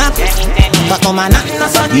sick come up, but woman nothing no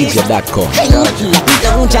so nice. Dotcom.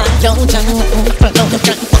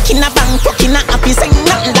 Walking a bank, walking a happy, sing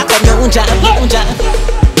nothing like a new job.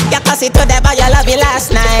 You cause it to the boy you love you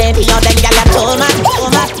last night. Yo then girl you told me.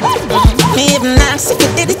 Me even ask if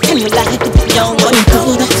you did it in your life. Yo what you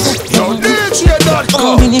do that?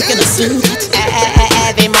 Oh me if you don't see that.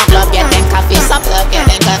 Every mug love get them coffee up.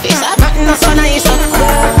 Nothing no so nice.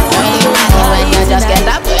 When you just get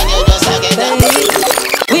up.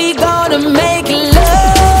 We gonna make love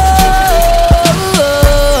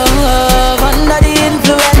under the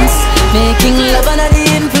influence. Making love under the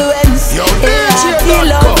influence.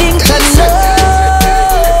 Loving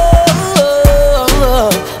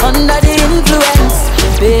under the influence.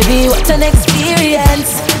 Baby, what an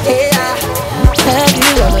experience. Yeah. Have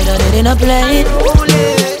you ever done it in a plane?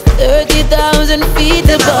 30,000 feet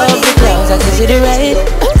above the clouds, I can see the rain.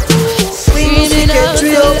 Screaming out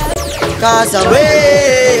so. Cause I'm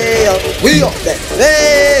way up, we up there,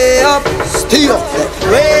 way up, stay up there,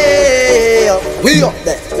 way up, we up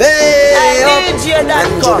there, way up.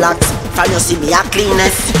 And you blacks, can you see me a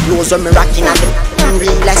cleanest? Clothes when me rocking at the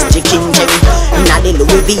realest chicken jing. Inna the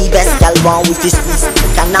Louis V best, y'all want with this piece.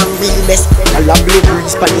 Can I'm real best, y'all a blue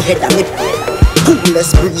breeze pon the head of me.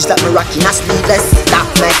 Coolest breeze like me rocking a sleeveless. That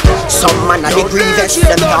make some man a the grievous.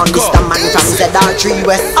 Them down this the man from ZR3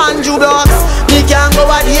 West. Andrew Blocks, me can't go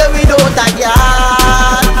out here without a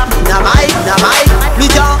yard. Nah my, me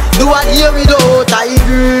can't do out here without a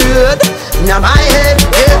good. Nah my head,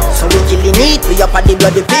 yeah. So we killing it, we up at the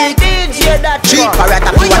bloody pig. Cheap parrot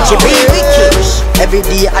up to watch you be wicked. Every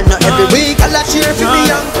day and not every week, I'll cheer for me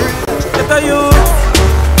young. Get a youth.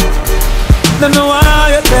 Them know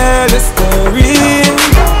why you tell the story.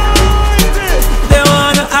 They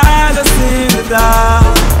wanna hide us in the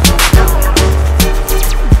dark.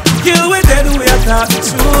 Kill with dead, we are talking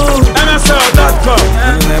true. MSL.com.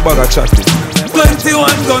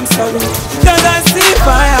 21 guns salute. Cause I see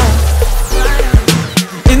fire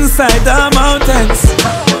inside the mountains.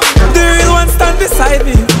 The real ones stand beside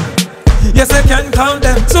me. Yes, I can count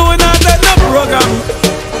them. So we not let no program.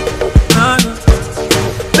 Nah.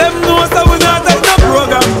 Them know that we not take no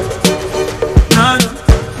program. Nah.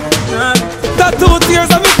 That 2 tears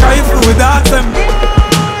of me crying through without them.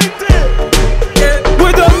 Yeah. We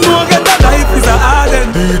don't know get that life is a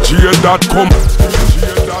harden. DJ.com.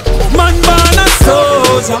 Man born a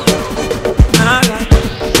soldier. Nah.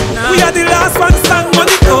 We are the last one stand when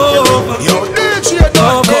it's over. Yo,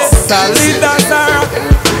 DJ.com. Solid as a rock.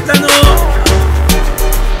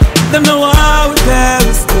 Them know how we tell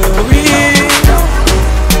the story.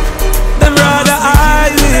 Them rather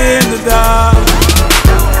hide in the dark.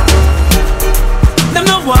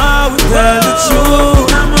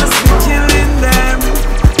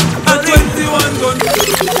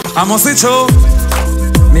 I must see true.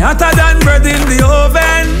 Me hotter than bread in the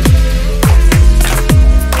oven.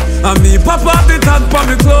 And me pop up the tag for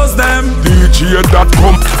me close them.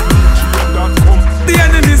 DJ.com. The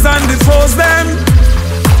enemies and the foes them.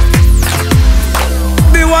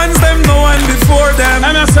 The ones them no one before them.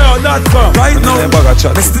 Dotcom. Right now,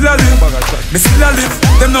 me still a live. Me still a live.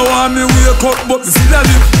 Them no want me wake up, but me still a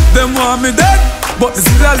live. Them want me dead, but me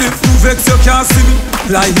still a live. You vex you can't see me,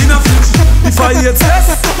 like in a fish. If I hate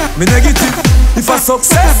success, me negative. If I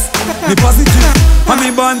success, me positive. And me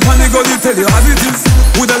born pan the go tell you as it is.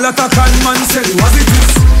 With a lot of con man tell you as it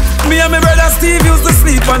is. Me and my brother Steve used to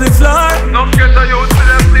sleep on the floor. No get a youth to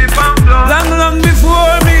them sleep on floor. Long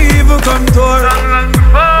before me even come to her. Long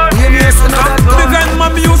before me even come to her. The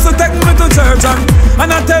grandmom used to take me to church and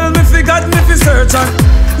I tell me fi God me fi search and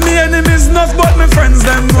me enemies enough but me friends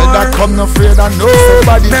them more. That come no afraid of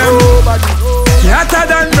nobody. Hotter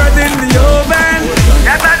than bread in the oven.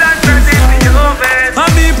 Hotter than bread in the oven.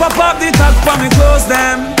 And me pop up the tag for me close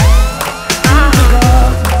them.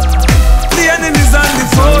 The enemies and the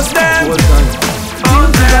foes them.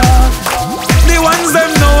 The ones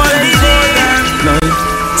them no one before them.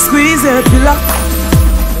 Squeeze your pillow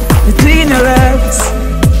between your legs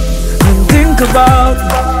and think about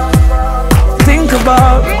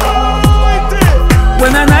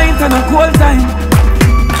when a night and a cold time.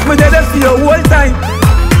 Me dead for your whole time.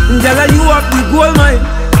 Girl, you have the gold mine.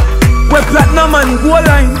 Where platinum and gold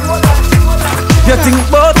line. You think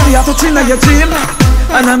about me, you have to train your dream.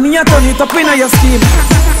 And I'm me a turn it up in your scheme.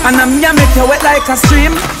 And I'm me a make you wet like a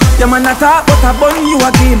stream. Your man a talk but a bun you a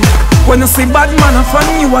game. When you see bad man a fun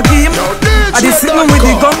you a game. I dey sitting with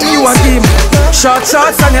the gun you a game. Short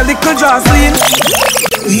shots and your little jaws lean.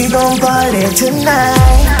 We gon' party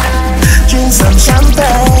tonight. Drink some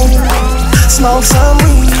champagne. Smoke some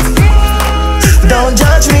weed. Don't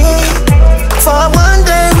judge me. For one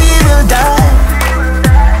day we will die.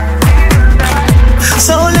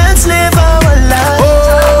 So let's live our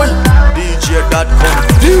life.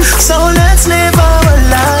 DJ.com. So let's live our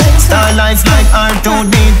life. Star life like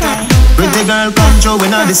R2D2. Pretty girl come through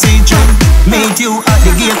when I see you. Meet you at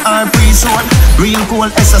the gate or pre-sold. Real cool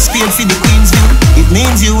as a spade for the queen's view. It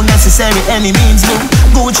means you necessary any means move.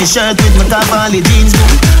 Gucci shirt with my Cavalli jeans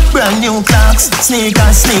boo. Brand new clocks,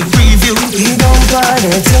 sneakers, sneak preview. We gon' party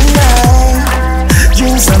tonight.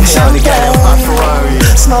 Drink some champagne.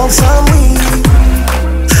 Smoke some weed.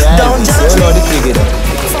 Don't judge me.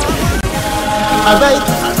 Alright,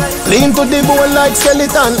 lean to the bone like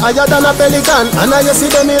skeleton, higher than a pelican, and I see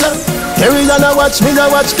the mirror. Carry on a watch, me a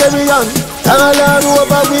watch carry on. Tell her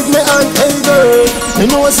over with me and hey girl, me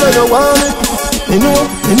know say you want me. Me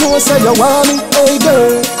know say you want me, hey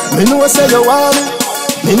girl. Me know say you want me.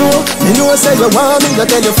 Me know say you want me. You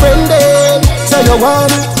tell your friend them, say you want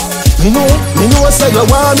me. Me know say you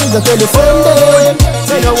want me. You tell your friend them,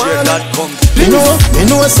 say you want me. Me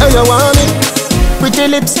know say you want me. Pretty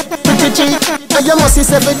lips, pretty cheek, and you must see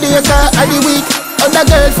every day car of the week. Other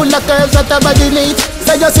girl full of curves that her body neat.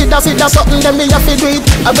 Say you see that something then me have to do it.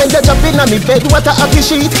 And when you jump in on me bed, what a happy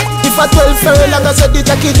sheet. If I 12 furlong I said the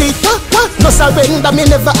jacket it. No surrender, me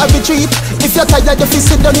never have a treat. If you're tired, you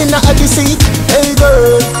sit down in a happy seat. Hey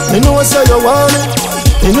girl, me know say you want me.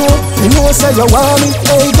 Me know say you want me.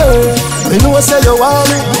 Hey girl, me know say you want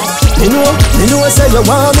me. Me know say you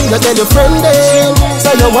want me. You tell your friend them,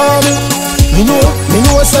 say you want me. Me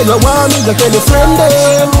know say you want me. You tell your friend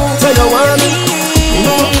them, say you want me.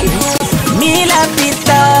 Me love to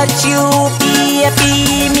touch you,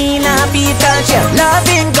 baby. Me love to touch you.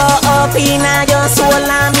 Loving go up in your soul,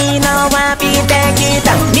 and me no want to take it.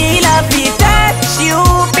 Me love to touch you,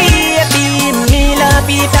 baby. Me love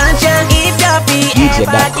to touch you. If you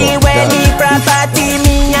be ever when me property,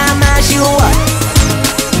 me a mash you up.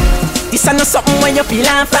 This ain't no something when you feel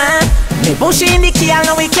fun. Me push in the key, I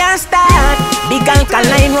know we can't start. Big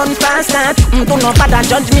alkaline run faster. Do no bother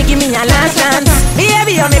judge me, give me a last chance.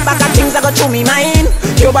 Baby, on me back of things I go through me mind.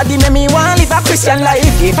 Your body make me want live a Christian life.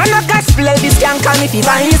 If I not gospel, this can call me fi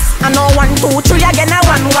vice. I know 1, 2, 3 again, I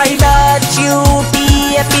want why that you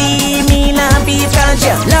baby, me love be touch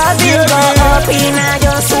you. Love it go up in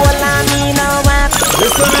your soul, and me know what.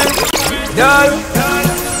 Listen me, girl.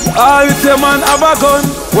 All with your man have a gun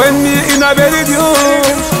when me in a bed with you.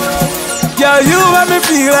 Girl, you make me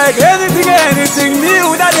feel like anything me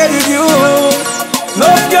would have did with you.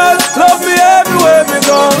 Love girl, love me everywhere me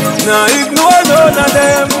go. Now ignore none of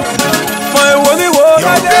them. My only one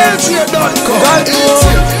of them. God knows.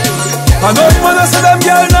 I know man I say them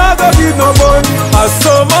girl not go give no bun. As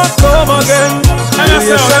summer come again,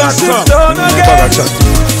 relationship done again.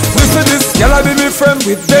 Listen this, girl I be me friend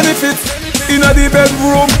with benefits. inna the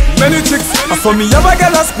bedroom, many chicks. I saw me have a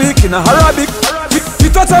girl a speak in a Arabic. We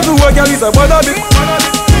touch everywhere, girl is a bother big.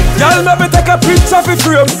 Girl, maybe take a picture for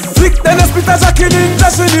frame. Flick, then I spit a jacket in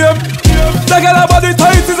English name. The girl about the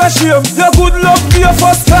tight is a shame. Your good luck be your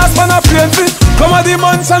first class man a plane fit. Come at the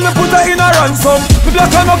mansion, me put her in a ransom. Me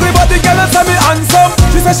black and ugly, but the girl and say me handsome.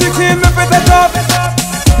 She say she clean me fit it up.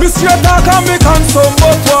 Me straight talk and me consume,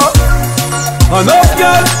 but what? Enough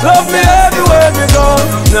girl, love me everywhere me go.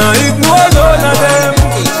 Now ignore none of them.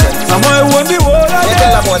 I'm I want the whole of them.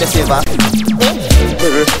 Tell about the favor.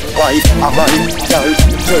 Her wife a mine, girl.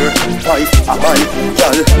 Her wife a mine,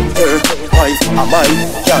 girl. Her wife a mine,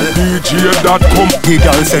 girl. DJ.com. The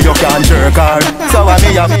girl say you can't jerk her, so I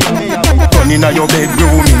me turn inna your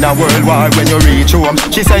bedroom in a world war. When you reach home,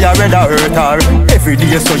 she say you rather hurt her. Every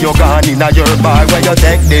day so you gone inna your bar. When you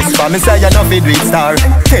take this for me say you no fit reach star.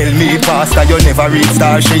 Tell me pastor you never reach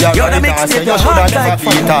star. She a run it so you shoulda never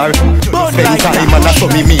feed her. Spend time and I saw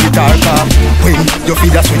me meet her car. When you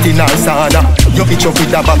feel a sweat in her sauna, you itch up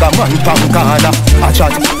with a bag of man pan corner. A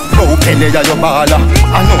chat, bow penny ya your baller.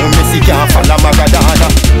 I know Messi can't follow Maradona.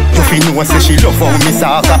 You feel know say she love how me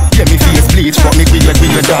soccer. Yeah me face bleach but me with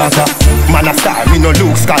your daughter. Man a star, me no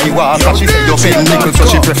Luke Skywalker. She say you pen nickel so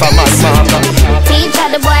she prefer man marker. Teacher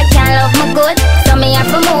the boy can't love me good, so me have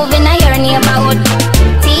to move in a your neighborhood.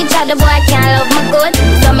 Teacher the boy can't love me good,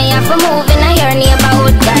 so me have to move in a your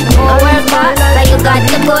neighborhood. Got more work boss, so you got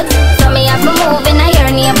the good. So me have to move in a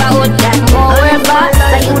your neighborhood. Got more work boss,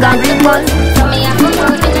 so you got the good. So me have to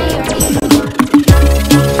move in a your neighborhood.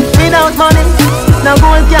 Without money, no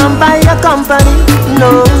gold can buy a company.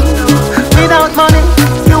 No. Without money,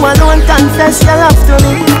 you alone confess your love to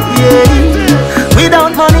me. Yeah.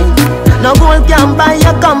 Without money, no gold can buy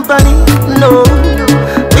a company. No.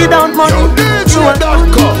 Without money, you alone.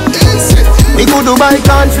 We go to buy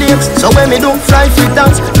cornflakes, so when me do fry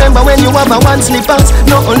fritters. Remember when you have a one slippers.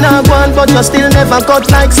 Nothing I want, but you still never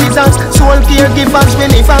cut like scissors. Soul caregivers,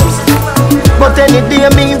 really fast. But any day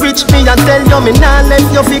me rich me and tell you me nah let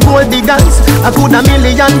you fi gold diggers. I could a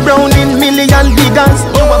million brown in million diggers.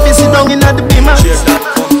 You have to sit down in the beamers.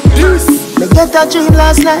 Me get a dream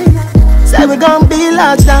last night, say we gon' be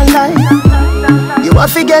large than life. You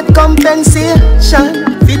have to get compensation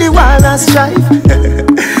for the war and strife.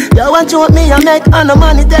 You want to want me and make on the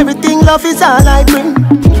money, everything love is all I bring.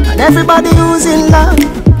 And everybody who's in love,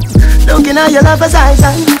 looking at your love as I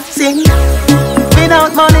sing.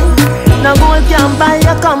 Without money, no gold can buy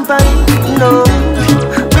a company. No.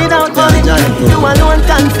 Without money, you alone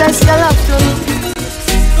confess your love to me.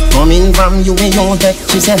 Coming from you in your tech,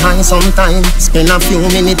 she say hi sometime. Spend a few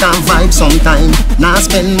minutes and vibe sometime. Now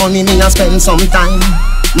spend money, me a spend sometime.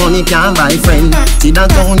 Money can't buy friend. See that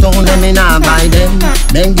down, let me not buy them.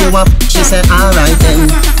 Beg you up, she say alright then.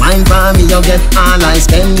 Mine for me, you get all I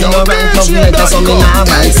spend. You write love letter, so me not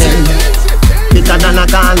buy send. Better than a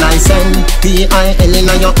call I send. P-I-N in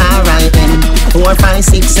your R-I-N. 4, 5,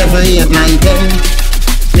 6, 7, 8, 9,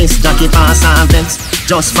 10. Miss Jackie pass her vex.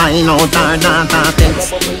 Just find out her data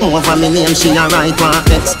text. Over me name she a write one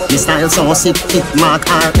text. Me style so sick, it mark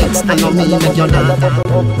her ex. I know me make your data.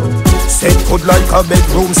 Set good like a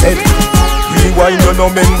bedroom set. Rewind you no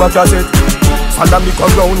member cassette. Follow me go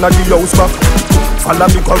round at the house back. Follow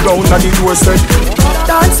me go round at the doorstep.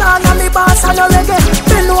 Dance on me boss and no reggae.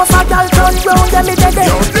 Bill over girl turn round get me dead.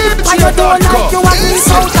 Why you don't like you a miss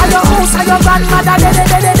out of your house and your grandmother dead.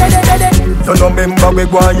 You no member we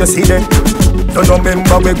go and you see them. You no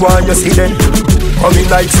member we go and you see them. Come in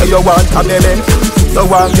like say you want a baby. You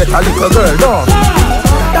want get a little girl, no.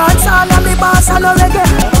 Dance on me boss and no reggae.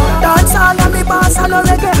 Dance on me boss and no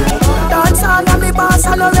reggae. Dance on me boss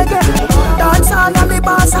and no reggae. Dance on me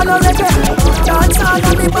boss and no reggae. Dance on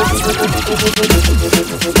me boss.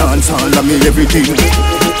 Dance all of me everything.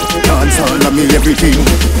 Dance all of me everything.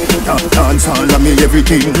 Dance all of me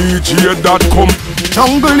everything. DJ.com.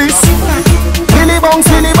 Jungle is Billy Bounce,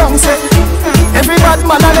 every bad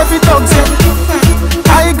man and every dog say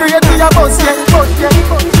I agree with your boss, yeah.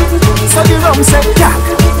 So the rum say, yeah.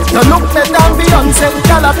 You look better than Beyonce.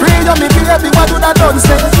 Girl, I pray you me baby, what do that done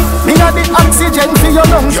say? Me got the oxygen for your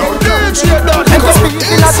lungs. Let me speak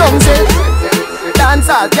in a tongue say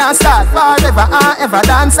Dancehall can't start forever and ever.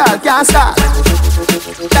 Dancehall can't start.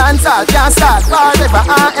 Dancehall can't start forever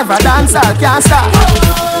and ever. Dancehall can't start.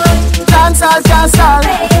 Dancehall can't start.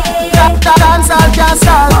 Dancehall can't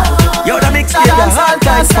start. Yo, the Mixtape, Dancehall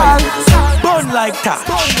can't start. Burn like that.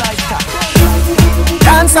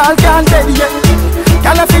 Dancehall can't dead yet.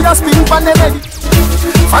 Can I feel your spin on the bed?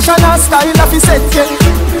 Fashion and style of his set yet.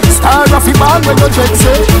 Star of the band when you dread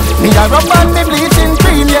say. Me a rub and me bleaching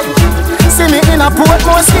green yet. See me in a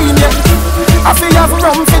Portmore scheme yet. I feel have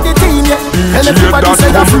rum for the team yet. Tell everybody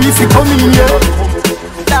say you're free if you come in here.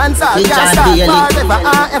 Dancehall can't start forever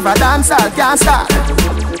and ever. Dancehall can't start.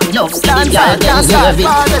 Dancehall can't start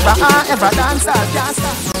forever and ever. Dancehall can't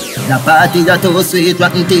start. The party are too sweet,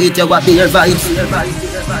 rotten teeth, you got beer vibes.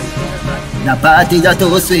 The party are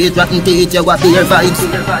too sweet, rotten teeth, you got beer vibes.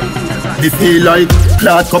 Me feel like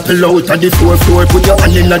clad couple out of the 4th floor. Put your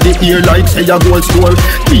hand in the ear like say a gold store.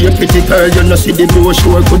 Be a pretty girl, you know see the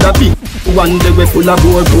brochure. Coulda be one day we full of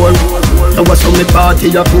bore. Now what's on me party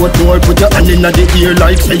a Portmore. Put your hand in the ear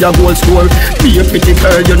like say a gold store. Be a pretty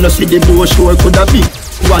girl, you know see the brochure. Coulda be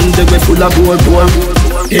one day we full of bore.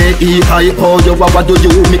 A-E-I-O, yo, what do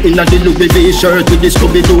you? Me in a the Louis V shirt with the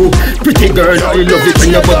Scooby-Doo. Pretty girl, I love it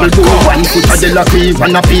when you bubble boo. One foot of the lacquer,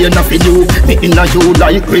 one a pain of you. Me in a you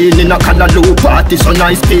like rain in a Callaloo. Party so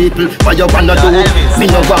nice people, what you wanna do? Me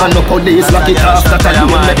no want no police lock it off. That I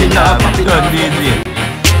don't let me know.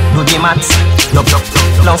 Do the maths, yup,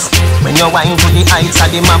 plus. When you wine to the heights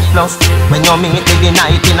of the map plus. When you meet with the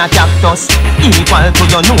night in a cactus. Equal to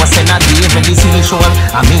your nose and a day when the seashore.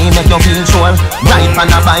 I may make you feel sure. Ride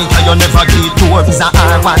on a bike and you never get tour. It's a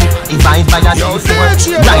R1, divide by a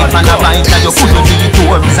D4. Ride on a bike and you couldn't be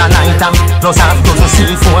tour. It's a night and plus half dozen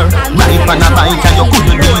C4. Ride on a bike and you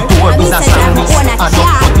couldn't be tour. It's a Sandwich and up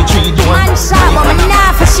 43 door. Man shop, but me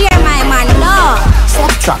not for share my man, no.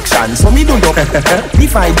 Subtraction, so me do you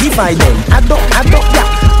divide them, add up, yeah.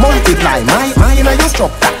 Multiply, my in a your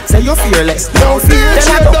structure. Say you're fearless, no fear.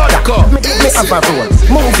 Then me have a role,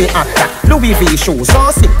 movie actor. Louis V shoes,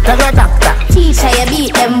 so sick, tell a doctor. Teacher, you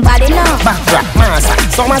beat them body now. Backtrack, massa.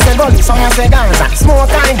 Some a say gully, some a say Gaza. Smoke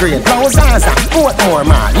and grade, no Zaza. Portmore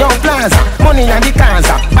man, Young Plaza. Money and the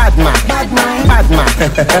Kaza. Bad man.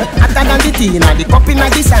 Hotter than the tea and the cup in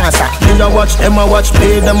the salsa. Me a watch them a watch,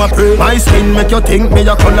 play them a pray. My skin make you think me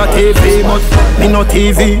a color TV, but me no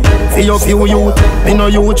TV. For your few youth, me no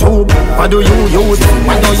YouTube. What do you youth?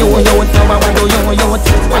 What do you youth? What do you youth?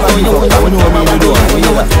 What do you youth?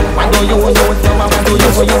 What do you youth?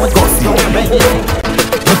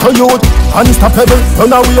 Get a youth, unstoppable,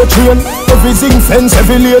 run away a train. Everything fence,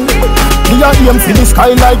 every lane. Me a aim for the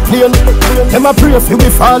sky like plane. Them a pray for we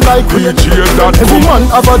fall like rain. Every man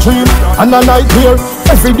have a dream and a nightmare.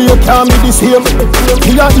 Every day can be the same.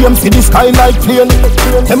 Me a aim for the sky like plane.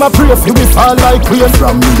 Them a pray for we fall like rain.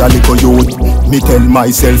 From me a little youth, me tell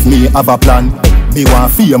myself me have a plan. Me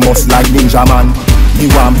want famous like Ninja Man. Me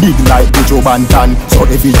want big like the Joe Bantan. So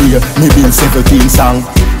every day me build 17 songs.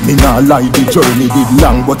 Me nah lie, the journey did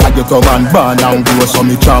long, but I get a man born and grow so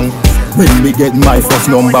me strong. When me get my first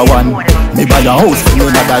number one, me buy a house for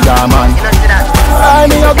another man. I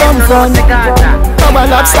me a come from Cover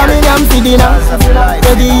lock salmon and for dinner.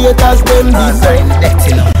 The haters them different.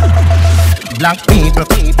 Black people,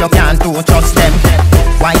 you can't do trust them.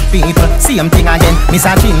 White people, same thing again.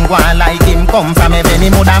 Mr. Ching GWAN like him come from a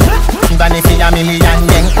Benny Mudam. Gonna feel a million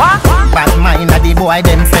yen. Bad mind of the boy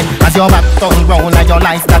them friend. As your back turn round and your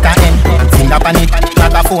life that a end. Finger on it,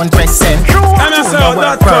 not a phone press send.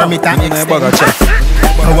 Permit and extend.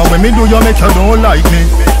 Now when me do you make you don't like me.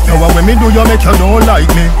 Now when me do you make you don't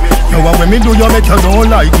like me. Now when me do you make you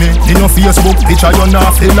don't like me. In no Facebook picture you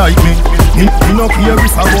not feel like me. Me no care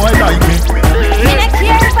if a boy like me. Me no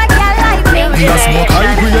care if a girl like me. Me a smoke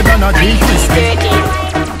high grade and a drink whiskey.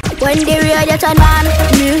 When the radio turn on,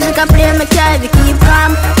 music I play, me carry keep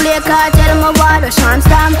calm. Play card, tell my word, a chant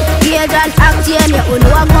stamp. Gauge and action, you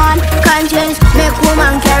know I want. Conscience, make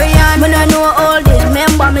woman carry on. Me no know all this,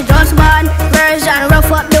 remember me just born. Version,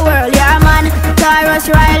 rough up the world, yeah man.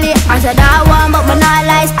 TARRUS Riley, I said that one, but me not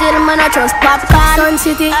lie still, me no trust popcorn. Sun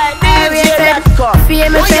City, area fed,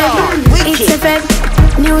 famous fed, it's a fed.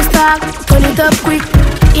 News talk, turn it up quick.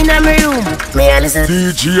 In my room, me a listen.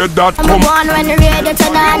 DJ.com. I'm born when the radio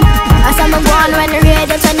turn on. I saw me born when the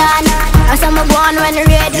radio turn on. I saw me born when the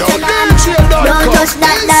radio turn on. Don't touch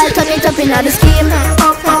that dial, turn it up in the scheme.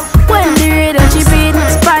 Up, up, when the radio chip in.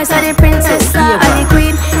 Spice of the princess, and the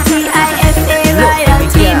queen. FIFA royal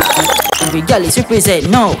team. Every girl is represent,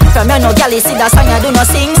 no. From you no girl is see that song you do no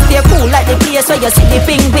sing. Stay cool like the place where you see the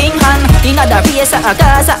ping ping hand. In other race a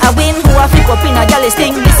Gaza a win. Who a flick up in a girl is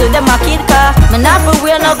thing. Listen them a kid car. Me not for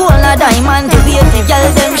wear no gold no diamond. The way the girl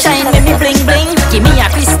them shine make me bling bling. Give me a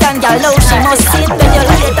Christian girl how she must sit. When you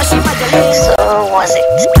like it she modulate. So was it?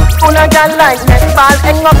 Una girl like me, ball,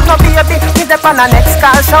 hang up no baby. Me dep on the next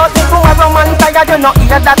call, shout me to a woman tired, you no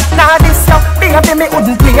hear that. Nah this yo, baby me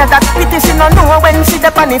wouldn't play that. Pity she no know when she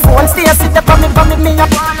dep on the phone. Stay sit dep on me a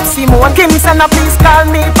Simone. Kim send a please call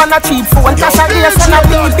me on a cheap phone. Tasha Grace and a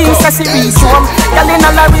BB say she reach home. Girl in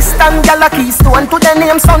a la wrist and girl a keystone. To the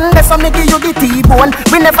name Sunday so me give you the T-bone.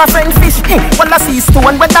 We never friend fish, well I see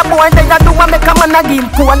stone. When the boy they a do a make a man a gill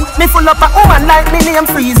cone. Me full up a woman like me name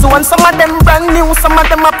Free Zone. Some of them brand new, some of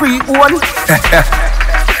them a pre-owned.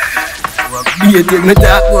 You take me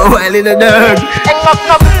that while in the dirt. Hang up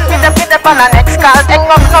no, me dep on the next call. Hang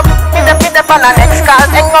up no, me dep on the next call.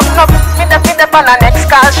 Hang up no, me dep on the next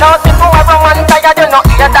call. Shout me to everyone tired, you no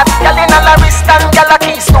hear that. Girl in a la wrist and girl a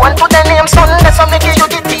keystone. To the name Sunday so me give you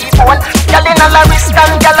the T-bone. Girl in a la wrist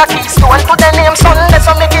and girl a keystone. To the name Sunday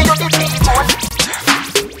so me give you the T-bone.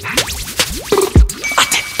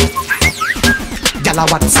 Girl a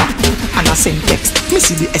WhatsApp and a send text. Me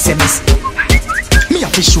see the SMS. Me a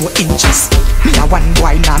fi show interest. Me a one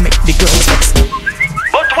boy now make the girls vex.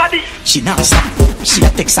 But what is? She now stop. She a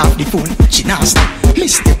text off the phone. She now stop.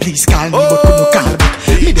 Mister please call me but could no call back.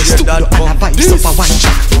 Me the studio and a vibes up a one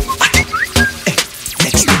track.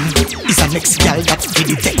 Next thing is a next girl that did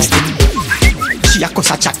the texting. She a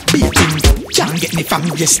cuss a chat beating. Can't get me from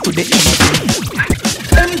yes to the evening.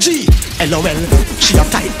 MG, LOL. She a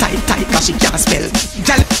tight cause she can't spell.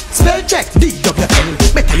 Girl, spell check DWL.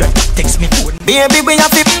 Better you text me phone. Baby we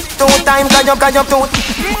have it 2 times cause you too.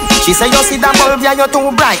 She say you see that bulb yeah you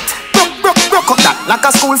too bright. Broke up that like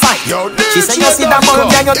a school fight. She say you see that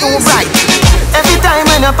bulb yeah you too bright. Every time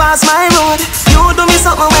when you pass my road, you do me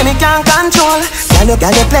something when me can't control.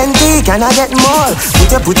 Girl you plenty, can I get more?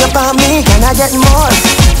 Put up on me, can I get more?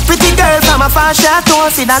 Pretty girl from a far chateau,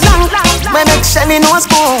 see that long my neck Shelly nose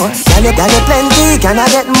more. Girl you plenty, can I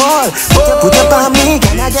get more? Put up on me,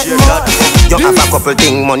 can I get more? You have a couple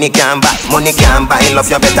things money can't buy. Love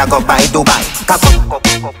you better go buy Dubai.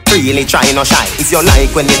 Really try no shy. If you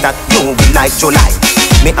like when it that you will like July.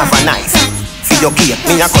 Me have a knife. For your cake,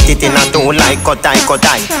 me a cut it in a two like cut eye.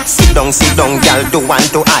 Sit down, girl, do one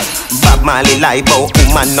to eye. Bob Marley lie, but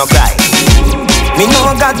woman no cry. Me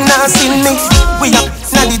know God now see me. We up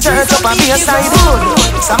na the church up a bayside.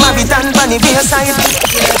 Some have it on the bayside.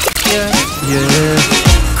 Yeah.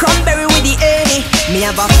 Cranberry with the any. Me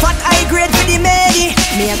have a fat high grade for the many.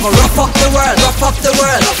 Me a go rough up the world.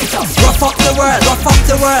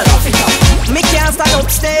 Me can't stand up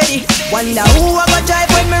steady. Wonder who I go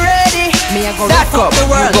drive when me ready. Me a go rough up the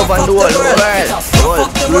world. Rough up the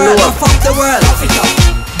world.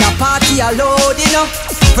 The party a load, you know.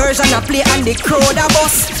 Version a play and the crowd a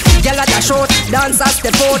bust. Gyal a dash out, dance a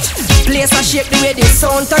step out. Place a shake the way the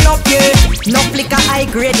sound turn up, yeah. No flicker high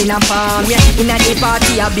grade in a farm, yeah. Inna the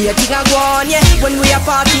party a be a thing a GWAN, yeah. When we a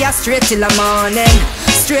party a straight till the morning,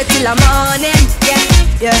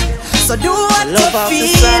 yeah. So do what you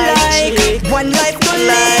feel like. One life to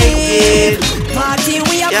live. Party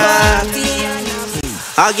we a party.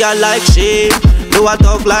 A girl like she, do a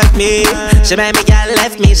talk like me. She made me girl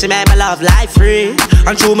left me, she made my love life free.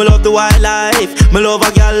 And true me love the wildlife. Me love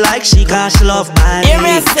a girl like she, cause she love my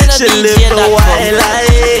life. She live the wild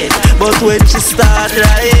life. But when she start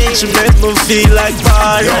right, she make me feel like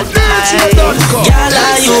paradise. Girl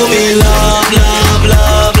like you me love.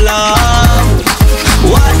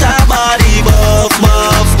 What a body buff.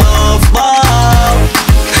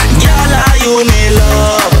 Girl like you me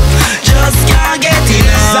love. Just can't get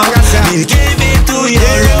enough. We'll give it to you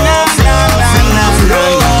rough.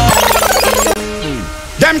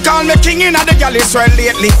 Them call me king in the galleys well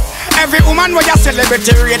lately. Every woman where you celebrate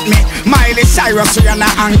rate me. Miley Cyrus, Rihanna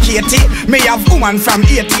and Katie. Me have woman from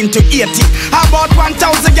 18 to 80. About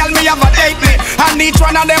 1,000 girl me have a date me. And each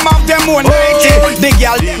one of them have them own rating. The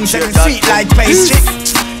girl them say sweet like pastry.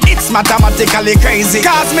 It's mathematically crazy.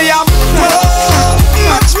 Cause me have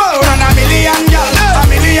much more than a million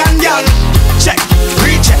girl. Check,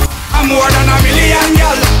 recheck. I'm more than a million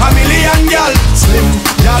girl. Slim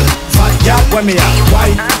girl, fat girl. When me have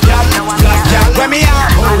white girl, black girl. When me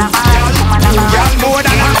have old girl, new girl. More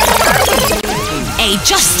than a Hey,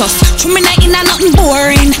 Justice, true me not in a nothing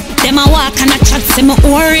boring. Them a walk and a chat say me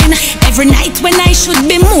orin'. Every night when I should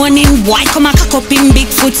be mourning, boy come a cock up in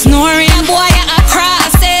Bigfoot snoring. Boy a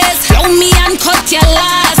process, round me and cut your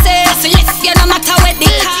losses. Left you no matter where the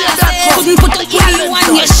cost is. Couldn't put up with you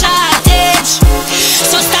on your shortage.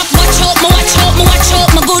 So stop, watch out,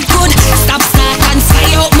 me good. Stop, start and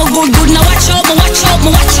fire out, me good. Now watch out, me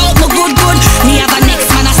good. Me have a next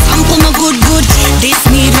man a sample, me good. This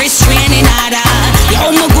need restraining order.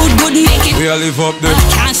 Yo, me good, make it. We all live up there.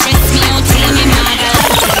 Can't stress me out, tell me mother.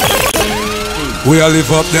 We all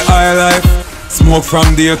live up the high life. Smoke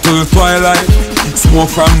from day till twilight. Smoke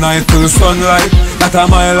from night till sunlight, that a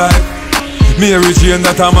my life. Mary Jane,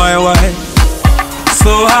 that a my wife.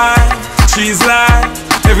 So high, she's like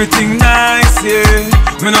everything nice, yeah.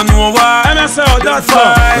 Me no know why. And I say how that's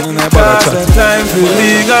why. Cause the time to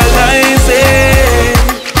legalize it.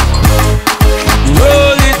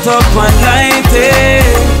 Roll it up and light it.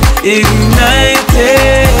 Ignite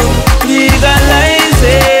it. Legalize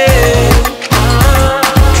it.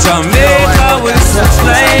 Jamaica with such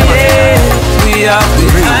light it. We are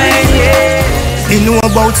behind it. You know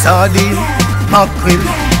about sardine, mackerel,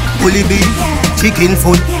 bully beef, chicken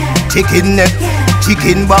foot, chicken neck,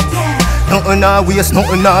 chicken back. Nothing a waste,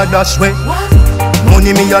 nothing a dash way.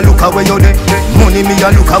 Money me a look away you dey. Money me a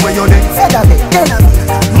look away you dey.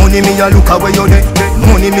 Money me a look away you dey.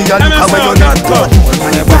 Money me a look away you dey.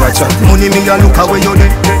 Money me a look away you dey.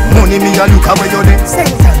 Money me a look away you dey.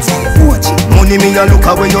 Money me a look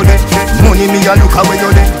away you dey. Money me a look away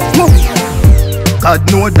you dey. God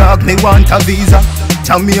no dog me want a visa.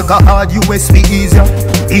 Jamaica hard, US be easier.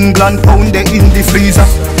 England pound they in the freezer.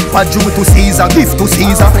 What due to Caesar, gift to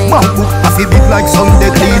Caesar. Bamboo, I feel big like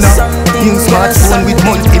Sunday cleaner. New smartphone with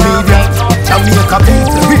multimedia. Jamaica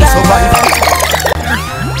people will survive.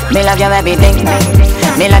 Me love you everything.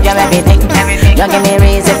 Me love you everything. You give me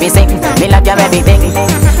reason to sing. Me love you everything.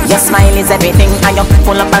 Your smile is everything. And you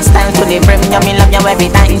pull up a style to the brim. You me love you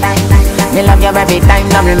every time. Me love you every time.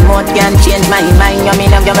 No remote can change my mind. You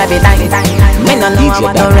me love you every time. Me no know I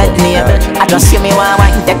want to red label. I just see me want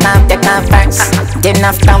wine. Take off first. Then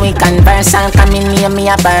after we converse, I'll come in near me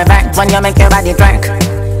a pervert. When you make your body twerk,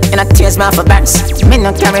 you not tears me off a burst. Me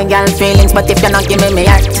no carry girl feelings, but if you not give me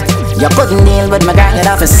heart, you couldn't deal with my girl. You'd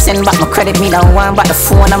have to send back my credit. Me don't want but the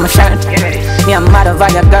phone on my shirt. Me a mad over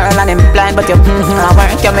your girl and I'm blind, but you I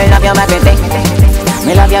work. You me love you everything.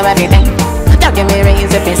 Me love you everything. You give me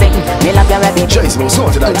raise if you sing. Me love you everything.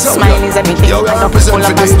 Your smile is everything. You pull up a style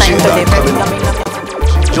to the brim.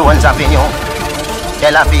 Jones Avenue, De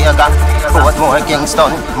La Vega, Portmore,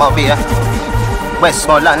 Kingston, Mobile,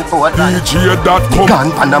 Westmoreland, Portland. DJ.com.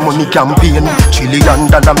 Gone pan a money campaign. $1 trillion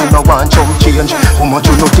me no want chump change. How much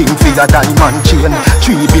you no think for a diamond chain?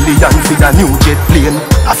 3 billion for a new jet plane.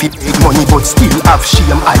 I fit take money but still have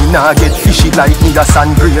shame. I nah get fishy like me a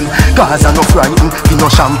sand grain. Cause I no frightened, fi no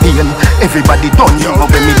champagne. Everybody done know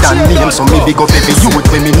when me done name. So me big up every youth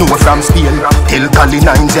when me know from Spain. Tell Cali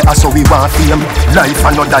 9 say so we want fame. Life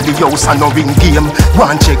another the house and no ring game.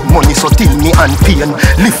 Want check money so till me and pain.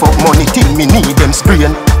 Lift up money till me need them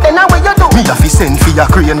sprain. Then how you do? Me have to send for your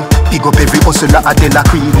crane. Big up every hustler at De La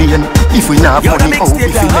Cree Lane. If we not have money out,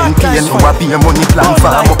 if we lend pain. Who a pay money plan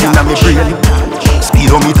farm up in a me brain.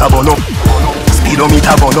 Speedometer burn up.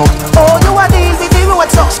 Speedometer burn up. Oh, you a deal with the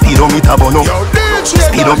road so. Speedometer burn up.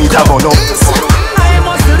 Speedometer burn up.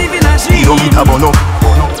 Speedometer burn up.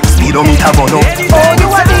 Speedometer burn up. Oh,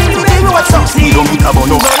 you a deal with the road so. Speedometer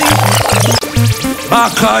burn up.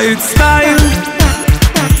 Arcade style.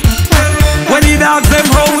 When the dogs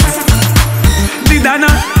them out, the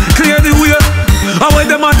Dana clear the way. And when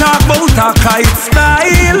them a talk about arcade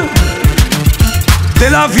style, De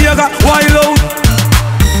La Vega wild out.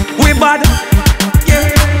 We bad,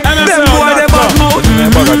 yeah. Them boy they bad mouth.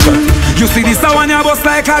 You see this one ya bust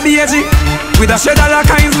like a BG. With a shade of la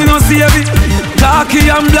kinds we no save it.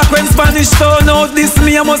 Khaki and black when Spanish turn out. This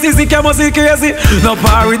me a must easy, must be crazy. No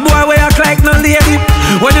parrot boy we act like no lady.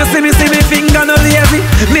 When you see me finger no lazy.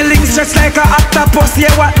 Me links stretch like a octopus.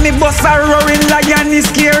 Yeah what me bust a roaring lion is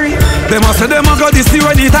scary. Them a say them a go this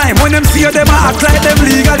zero anytime. When them see you them a act like them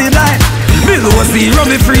legally blind. Below zero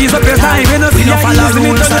me freeze up your time. You know see no follow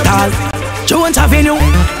rules at all. Jones Avenue,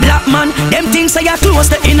 black man, them things say you close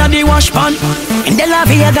the inner the wash pan. In De La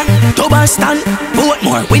Vega, to Boston,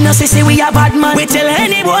 Portmore, we no see we a bad man. We tell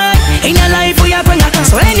any boy, in a life we a bring a.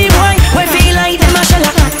 So any boy, we feel like them a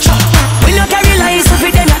shella. We no carry lies if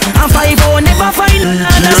we them and 5-0 never find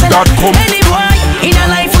another seller. Any boy, in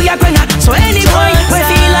a life we a bring a. So any boy, we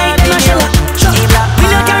feel like them a shella.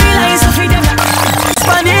 We no carry lies if we them.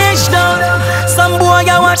 Spanish down, some boy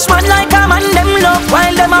a watch man like a man them love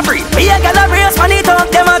while them a free. We a gal a brace man it up,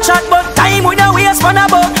 them a chat but time with a waste man a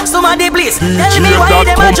buck. Somebody please tell me why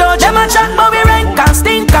them a judge. Them a chat but we rank and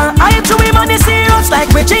stink and hype to we money serious like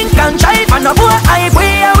we chink and jive. And no boy hype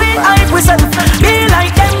we hype we self. Be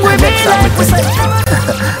like them we be like we self.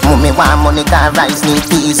 Mummy want money car rice need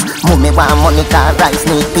peace. Mummy want money car rice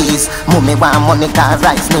need peace. Mummy want money car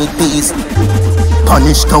rice need peace.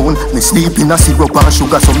 Punish town, me sleep in a syrup and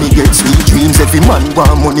sugar so me get sweet dreams. Every man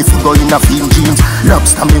want money for go in a field jeans.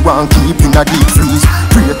 Lobster me want keep in a deep freeze.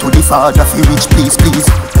 Pray to the Father fi rich please please.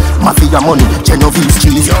 Ma fi a money, Genovese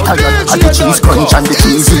cheese. Tired of the cheese crunch and the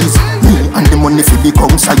cheesies. Me and the money fi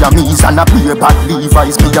become Siamese. And a beer bad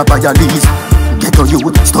Levi's, me a buy a lease. Ghetto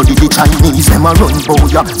youth, study the Chinese. Them a run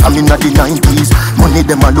boya from inna the 90s. Money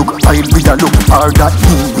them a look, pile we a look. Or that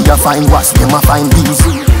me, we a find was, them a find these.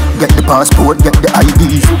 Get the passport, get the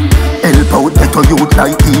IDs. Help out ghetto youth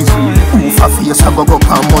like these. Oof a face a go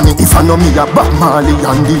on money. If I know me a Bob Marley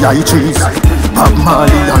and the high trees. Bob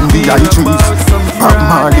Marley and the high trees. Bob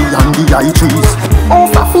Marley and the high trees.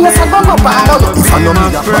 Oof a face a go on money. If I know me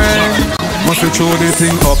a must we throw the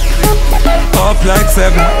thing up. Up like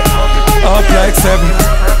 7. Up like 7.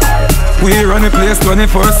 We run the place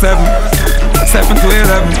 24/7. 7 to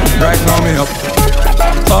 11. Right now me up.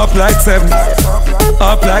 Up like 7.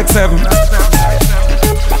 Up like 7.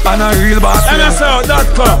 And a real boss.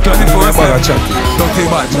 Dotcom 24/7. Dirty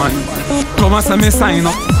bad man. Come and say me sign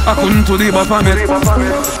up. I couldn't to the Baphomet.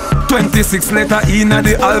 26 letter in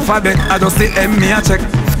the alphabet. I just say M me a check.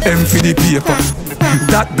 M for the paper.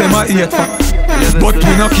 That them a hate for. But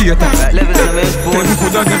we no cater. Them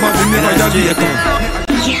coulda never been never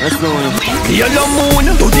Yellow moon,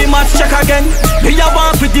 do the match check again. Me a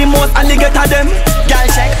walk with the most alligator them. Girl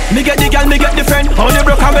check, me get the girl, me get the friend. Only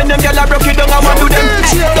broke and when them girl a broke it down, I want to them.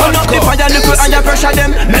 Turn up the fire, little and you pressure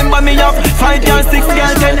them. Remember me up, 5 girls, 6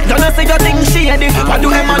 girls, 10. Don't say your thing shady. What do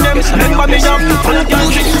them and them? Remember me up, 5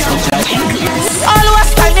 girls, 6. Always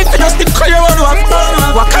time if you just the career on up.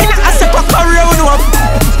 What kind of asset what career on up?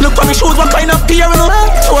 Look at me shoes, what kind of beer on up?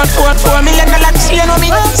 4 million dollar chain on me.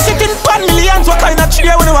 Sitting pan millions, what kind of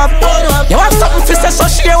chair on up? You want something to say, so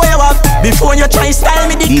share where you have. Before you try style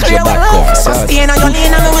me, the clear one. So stay on your lane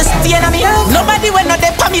and I will stay on me. Nobody will know they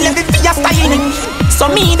for me, let it be a styling. So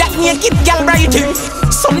me that naked girl writing.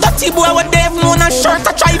 Some dirty boy with Dave Moon and shirt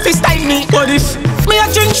to try to style me. What if me a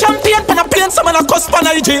drink champagne when I play some of the cuss on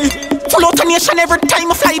IG? Full out nation every time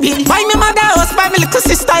I fly be. Buy me mother house, buy me little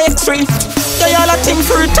sister X3. They all a thing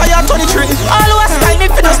for retire 23. Always time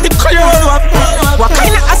if you just the career on up. What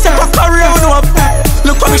kind of asset what career on up?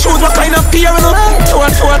 Look at me shoes, what kind of peer on up?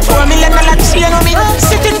 4 million dollar chain on me.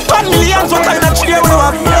 Sitting pan millions, what kind of chair on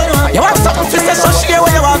up? You want something to say, so share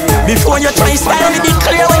where you have. Before you try style me, be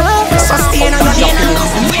clear way. So stay on your lane.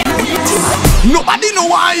 Nobody know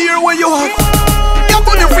why here where you have. You're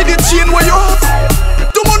money for the chain where you have.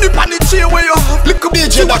 The money for the chain where you have. Look at me,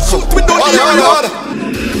 Dotcom. We don't hear where you have.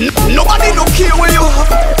 Nobody don't care where you have.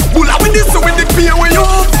 Bulla with this with the beer where you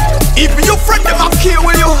have. Even your friend them have care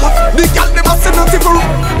where you have. The girl them have said nothing for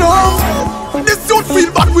no. This don't feel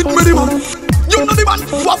bad with me, the man. You know the man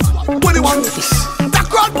what when he want. That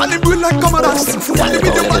crowd pan him like commanders. Tell him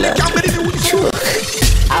with the man they can't be the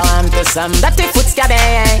I want to some dirty foot scabby.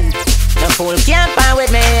 The fool can't find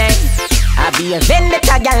with me. I be a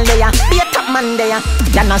vendetta girl there, be a top man there.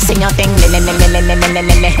 You not sing your thing, when you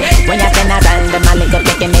turn around the mali get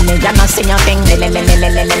taken in. You not sing your thing, yo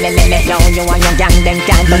you want your gang them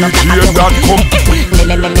can't turn up the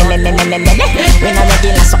when I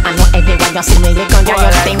regular so I know everyone you see me you can do your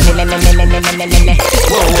thing.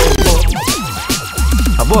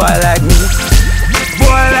 A boy like me,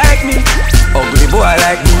 ugly boy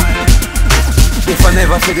like me. If I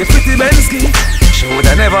never feel the pretty Bensky, she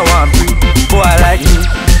woulda never want me. Boy like me,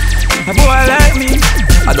 a boy like me,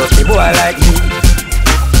 a dirty boy like me.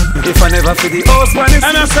 If I never feel the house when it's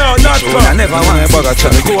she woulda never want me.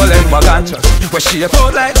 Cool and baganja, where she a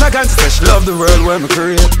out like dragon. Say she love the world when me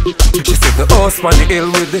create. She said the house on the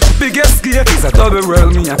hill with the biggest gate is a double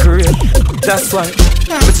world me a create. That's why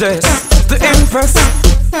me dress to impress.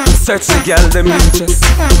 Search the girl them interest.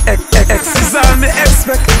 X is all me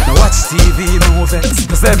expect. Now watch TV no vex,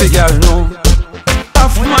 cause every girl know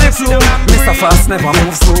off my flow, Mr. Fast never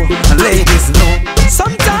move slow, and ladies know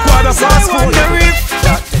sometimes I wonder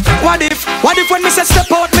what if when me say step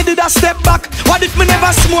out, me did a step back? What if me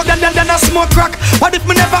never smoke and then I smoke crack? What if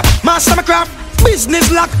me never master my craft? Business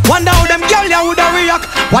lock, wonder how them girl ya woulda react.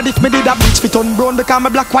 What if me did a bitch fit on brown because me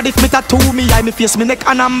black? What if me tattoo me eye, me face, me neck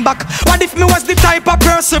and I'm back? What if me was the type of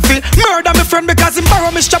person fi murder me friend because him borrow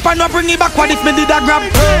me strap and not bring it back? What if me did a grab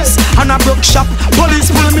purse and a broke shop? Police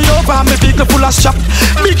pull me over and me vehicle full of shop.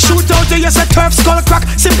 Big shootout, yes a turf skull crack.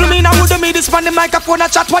 Simple mean I woulda made this on the microphone a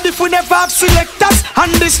chat. What if we never have selectors and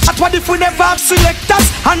this chat? What if we never have selectors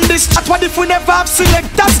and this chat? What if we never have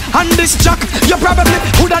selectors and this jack? You probably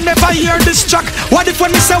woulda never hear this track. What if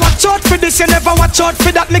when me say watch out for this, you never watch out for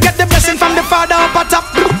that? Me get the blessing from the Father up at top.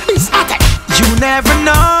 You never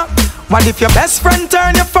know What if your best friend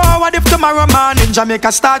turn you forward? If tomorrow morning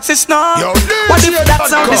Jamaica starts to snow? What if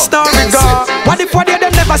that's how the story go? What if one day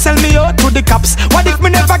they never sell me out to the cops? What if me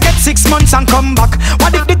never get 6 months and come back?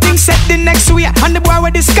 What if the thing set the next way and the boy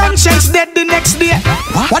with his conscience dead the next day?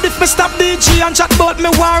 What if me stop DJ and chat about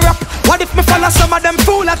me war up? What if me follow some of them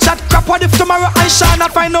fool a chat crap? What if tomorrow I shine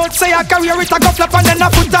and find out say a career it a go flop and then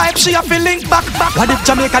I put type she a feel link back? What if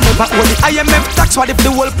Jamaica never owe the IMF tax? What if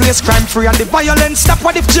the whole place crime free and the violence stop?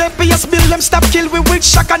 What if JPS bill them stop kill we with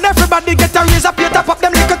shock and everybody get a raise up your top up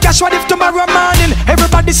them little cash? What if tomorrow morning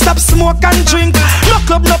everybody stop smoke and drink? No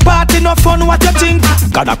club, no party, no fun, what you think?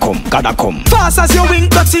 Gotta come fast as you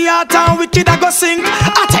wink, dirty heart and wicked I go sing.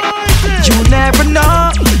 You never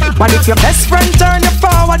know. What if your best friend turn you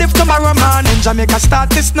forward? If tomorrow morning Jamaica start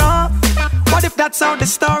to snow? What if that's how the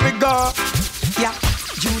story go? Yeah,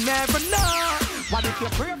 you never know. What if you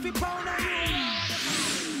pray for pound?